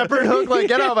a shepherd hook. Like,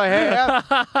 get out of my hand.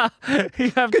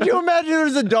 Could you imagine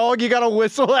there's a dog you got to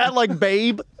whistle at like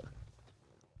Babe?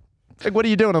 Like, what are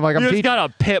you doing? I'm like, I'm just got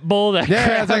a pit bull that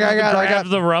grabs, I got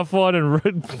the rough one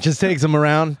and just takes him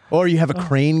around. Or you have a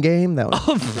crane game.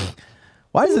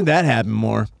 Why doesn't that happen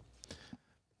more?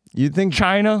 You think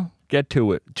China get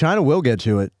to it? China will get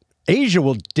to it. Asia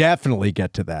will definitely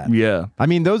get to that. Yeah. I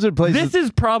mean, those are places. This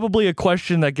is probably a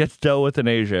question that gets dealt with in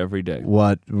Asia every day.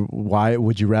 What? Why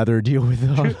would you rather deal with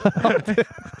it?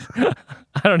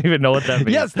 I don't even know what that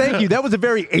means. Yes, thank you. That was a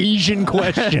very Asian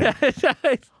question.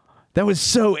 That was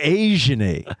so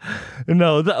Asian-y.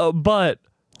 No, but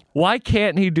why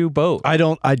can't he do both? I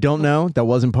don't know. That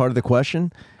wasn't part of the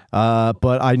question.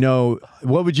 But I know.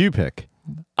 What would you pick?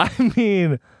 I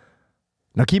mean,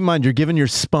 now keep in mind you're giving your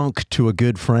spunk to a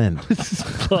good friend.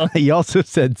 He also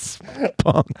said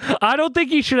spunk. I don't think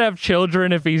he should have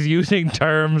children if he's using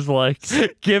terms like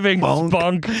giving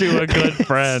spunk to a good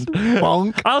friend.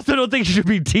 Spunk. I also don't think he should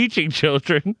be teaching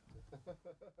children.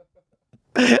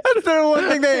 That's the one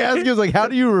thing they ask you is like, how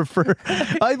do you refer?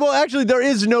 Well, actually, there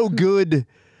is no good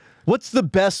What's the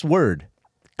best word?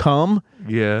 Cum?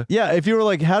 Yeah. Yeah, if you were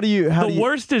like, how do you... The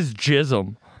worst is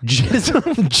jism.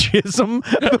 Jism?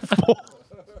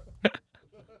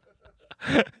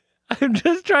 I'm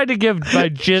just trying to give my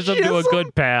jism to a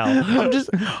good pal.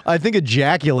 I think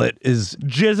ejaculate is...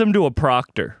 Jism to a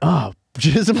proctor. Oh,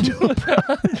 jism to a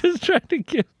proctor. I'm just trying to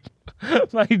give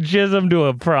my jism to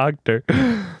a proctor.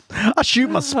 I shoot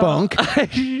my spunk.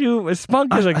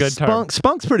 Spunk is a good term.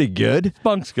 Spunk's pretty good.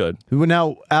 Spunk's good.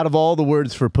 Now, out of all the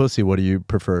words for pussy, what do you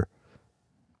prefer?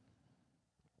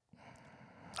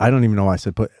 I don't even know why I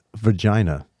said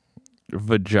vagina.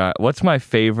 Vagina. What's my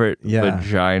favorite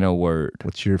vagina word?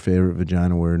 What's your favorite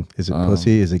vagina word? Is it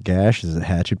pussy? Is it gash? Is it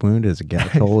hatchet wound? Is it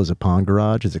gash hole? Is it pond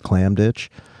garage? Is it clam ditch?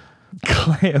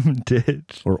 Clam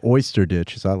ditch. Or oyster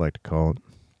ditch, as I like to call it.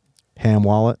 Ham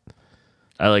wallet.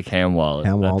 I like ham wallet.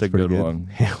 That's a good one.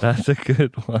 That's a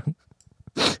good one.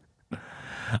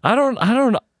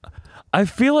 I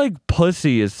feel like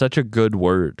pussy is such a good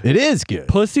word. It is good.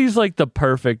 Pussy's like the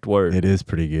perfect word. It is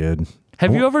pretty good.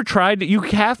 Have you ever tried it? You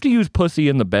have to use pussy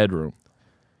in the bedroom.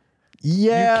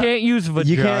 Yeah. You can't use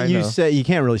vagina. You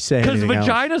can't really say anything because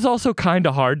vagina's also kind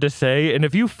of hard to say, and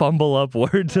if you fumble up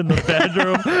words in the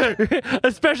bedroom,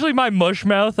 especially my mush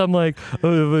mouth, I'm like,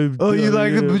 oh, you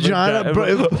like the vagina?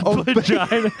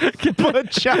 Vagina.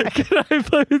 Vagina. Can I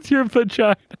play with your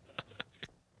vagina?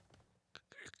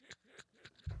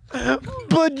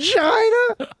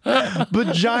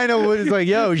 Vagina was like,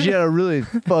 yo, she had a really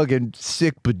fucking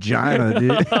sick vagina,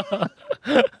 dude.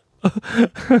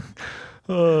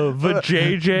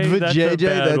 Vajayjay,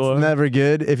 that's one. Never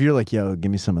good. If you're like, yo,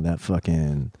 give me some of that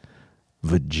fucking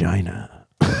vagina.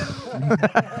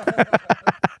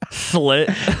 Slit.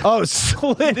 Oh,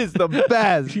 slit is the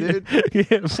best, dude.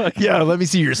 Yeah, let me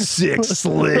see your sick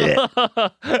slit.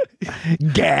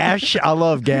 Gash. I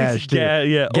love gash, too.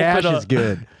 Gash is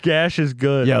good. Gash is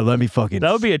good. Yeah, let me fucking...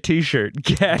 That would be a t-shirt.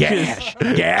 Gash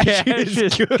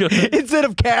is good. Instead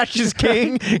of cash is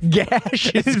king,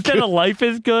 gash is Instead of life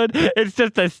is good, it's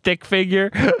just a stick figure.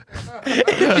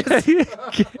 Gash is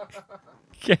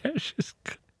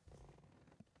good.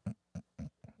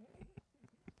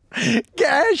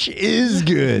 Gash is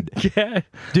good.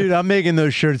 Dude, I'm making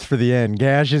those shirts for the end.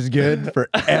 Gash is good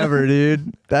forever,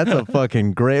 dude. That's a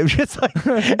fucking great. It's like,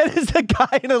 and it's a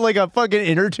guy in a fucking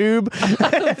inner tube.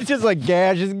 It's just like,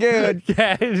 gash is good.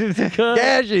 Gash is good.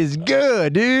 Gash is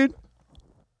good, dude.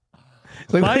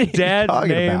 Like,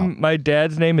 my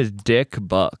dad's name is Dick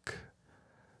Buck.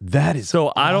 That is so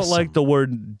awesome. I don't like the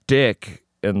word dick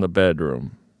in the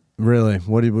bedroom. Really?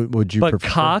 What would you but prefer?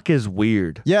 Cock is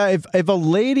weird. Yeah, if a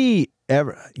lady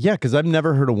ever... Yeah, because I've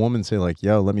never heard a woman say like,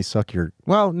 yo, let me suck your...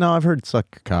 Well, no, I've heard suck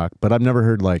your cock, but I've never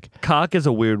heard like... Cock is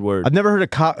a weird word. I've never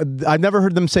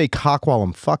heard them say cock while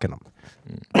I'm fucking them.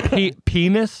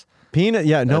 Penis? Penis?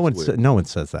 Yeah, no one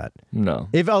says that. No.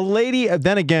 If a lady...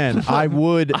 Then again, I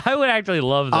would... I would actually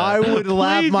love that. I would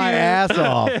laugh my ass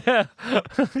off. Yeah.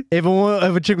 If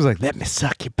a chick was like, let me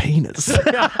suck your penis.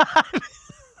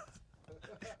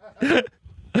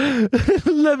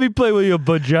 Let me play with your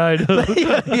vagina.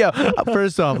 yeah.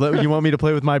 First off, you want me to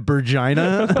play with my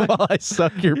vagina while I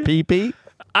suck your pee-pee?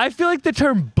 I feel like the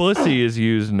term bussy is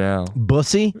used now.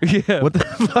 Bussy? Yeah. What the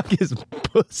fuck is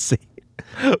pussy?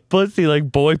 Pussy,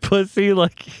 like boy pussy,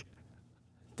 like...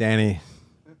 Danny.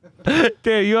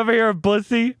 Danny, you ever hear of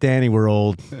bussy? Danny, we're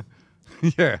old.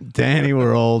 Yeah. Danny,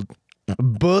 we're old.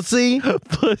 Bussy?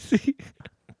 Pussy.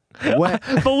 What?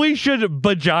 But we should.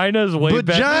 Vagina's way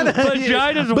better.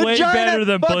 Vagina's way better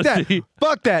than pussy.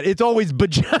 Fuck that. It's always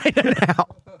vagina now.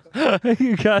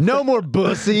 You got no more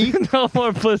bussy. No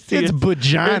more pussy. It's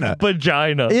vagina. It's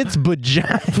vagina. It's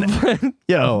vagina.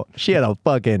 Yo, she had a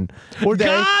fucking.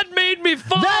 God made me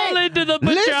fall into the vagina.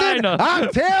 Listen, I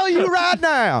tell you right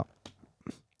now.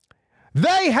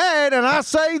 They had, and I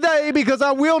say they because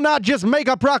I will not just make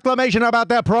a proclamation about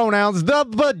their pronouns, the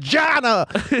vagina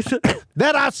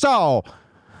that I saw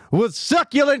was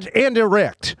succulent and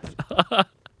erect.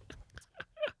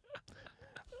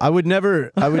 I would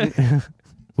never,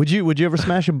 would you ever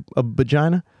smash a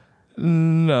vagina?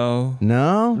 No.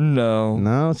 No? No.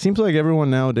 No? It seems like everyone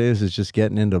nowadays is just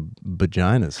getting into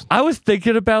vaginas. I was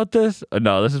thinking about this.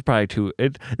 No, this is probably too...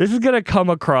 This is going to come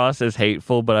across as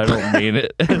hateful, but I don't mean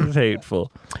it as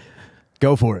hateful.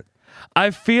 Go for it.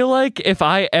 I feel like if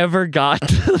I ever got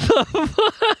to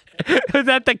the... Is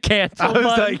that the cancel I was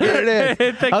button? like, here it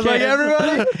is. I was like,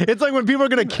 everybody, it's like when people are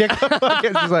going to kick the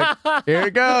fucking, it's just like, here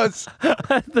it goes.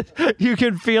 You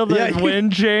can feel the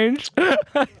wind change.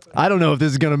 I don't know if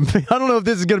this is going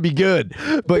to be good,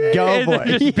 but go for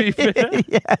it.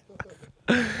 Yeah.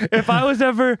 If I was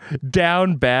ever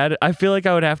down bad, I feel like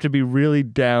I would have to be really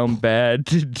down bad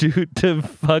to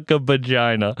fuck a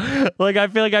vagina. Like I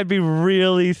feel like I'd be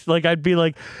really like I'd be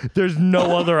like, there's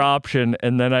no other option,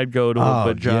 and then I'd go to a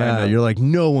vagina. Yeah, you're like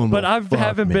no one. But I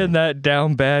haven't been that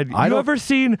down bad. You ever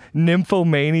seen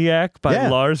Nymphomaniac by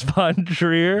Lars von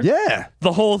Trier? Yeah,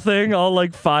 the whole thing, all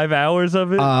like 5 hours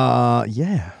of it.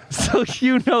 Yeah. So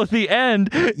you know the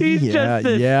end. He's just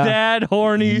this sad,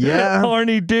 horny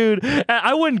dude.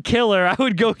 I wouldn't kill her. I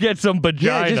would go get some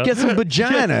vagina. Yeah, just get some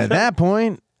vagina. At that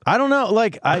point, I don't know.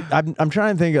 Like I'm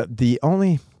trying to think of the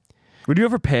only. Would you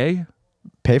ever pay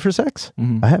for sex?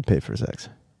 I have paid for sex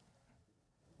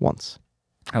once.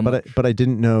 How much? But I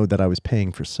didn't know that I was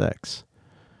paying for sex.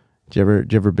 Have you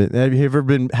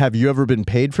ever been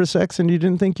paid for sex and you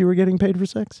didn't think you were getting paid for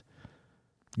sex?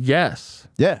 Yes.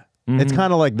 Yeah. It's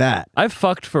kind of like that. I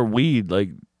fucked for weed. Like,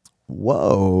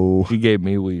 whoa. She gave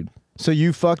me weed. So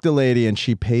you fucked a lady and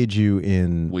she paid you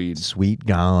in weed, sweet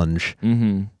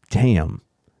ganj. Damn.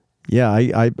 Yeah,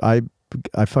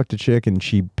 I fucked a chick and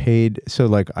she paid. So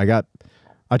like I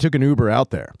took an Uber out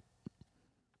there,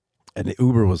 and the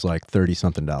Uber was like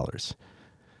 $30-something.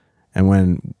 And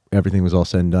when everything was all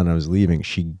said and done, I was leaving.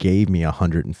 She gave me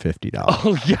 $150.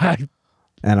 Oh yeah.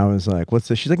 And I was like, what's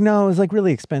this? She's like, no, it was like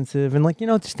really expensive. And like,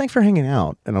 just thanks for hanging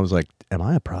out. And I was like, am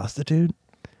I a prostitute?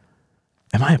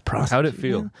 Am I a prostitute? How'd it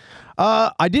feel?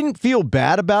 I didn't feel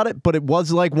bad about it, but it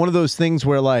was like one of those things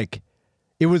where like,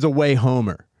 it was a way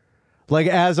homer. Like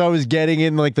as I was getting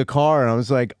in like the car and I was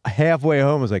like halfway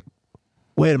home, I was like,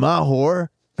 wait, am I a whore?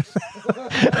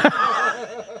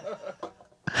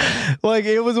 Like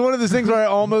it was one of those things where I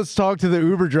almost talked to the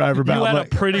Uber driver about. You had like,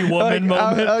 a Pretty Woman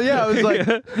moment. Yeah, I was like,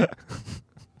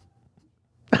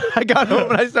 I got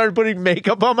home and I started putting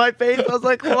makeup on my face. I was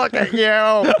like, look at you.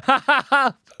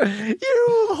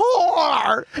 You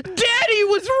whore. Daddy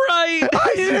was right.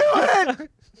 I knew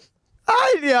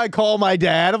it. I call my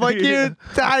dad. I'm like,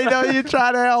 I know you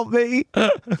trying to help me.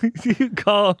 You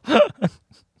call.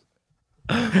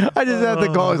 I just have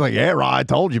to call. He's like, yeah, right. I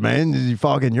told you, man.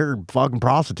 You're a fucking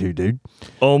prostitute, dude.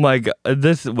 Oh my god.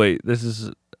 This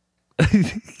is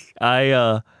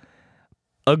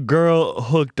a girl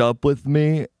hooked up with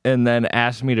me and then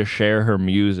asked me to share her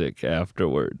music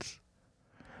afterwards.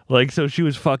 Like, so she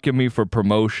was fucking me for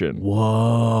promotion.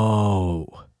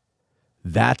 Whoa.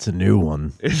 That's a new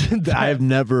one. I've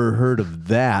never heard of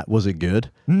that. Was it good?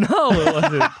 No, it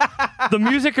wasn't. The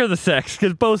music or the sex?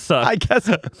 Because both suck. I guess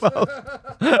both.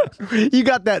 You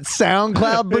got that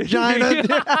SoundCloud vagina?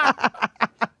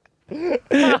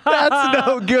 That's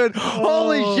no good.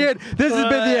 Holy shit. This has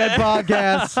been the Ed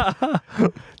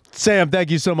Podcast. Sam, thank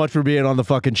you so much for being on the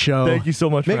fucking show. Thank you so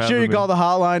much for Make sure you call the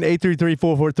hotline,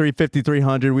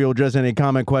 833-443-5300. We will address any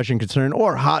comment, question, concern,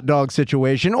 or hot dog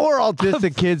situation, or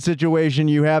autistic kid situation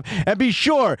you have. And be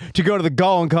sure to go to the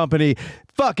Gall & Company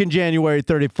fucking January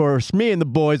 31st. Me and the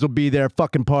boys will be there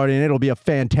fucking partying. It'll be a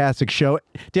fantastic show.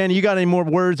 Danny, you got any more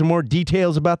words and more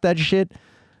details about that shit?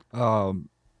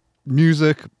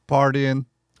 Music, partying.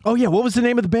 Oh, yeah. What was the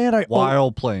name of the band?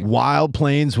 Wild Plains. Wild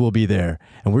Plains will be there.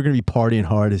 And we're going to be partying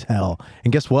hard as hell.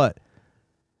 And guess what?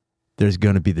 There's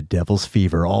going to be the devil's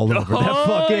fever all over that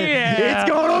fucking... Yeah.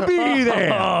 It's going to be there.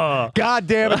 God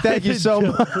damn it. Thank you so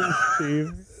much.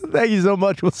 Thank you so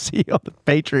much. We'll see you on the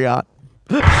Patreon.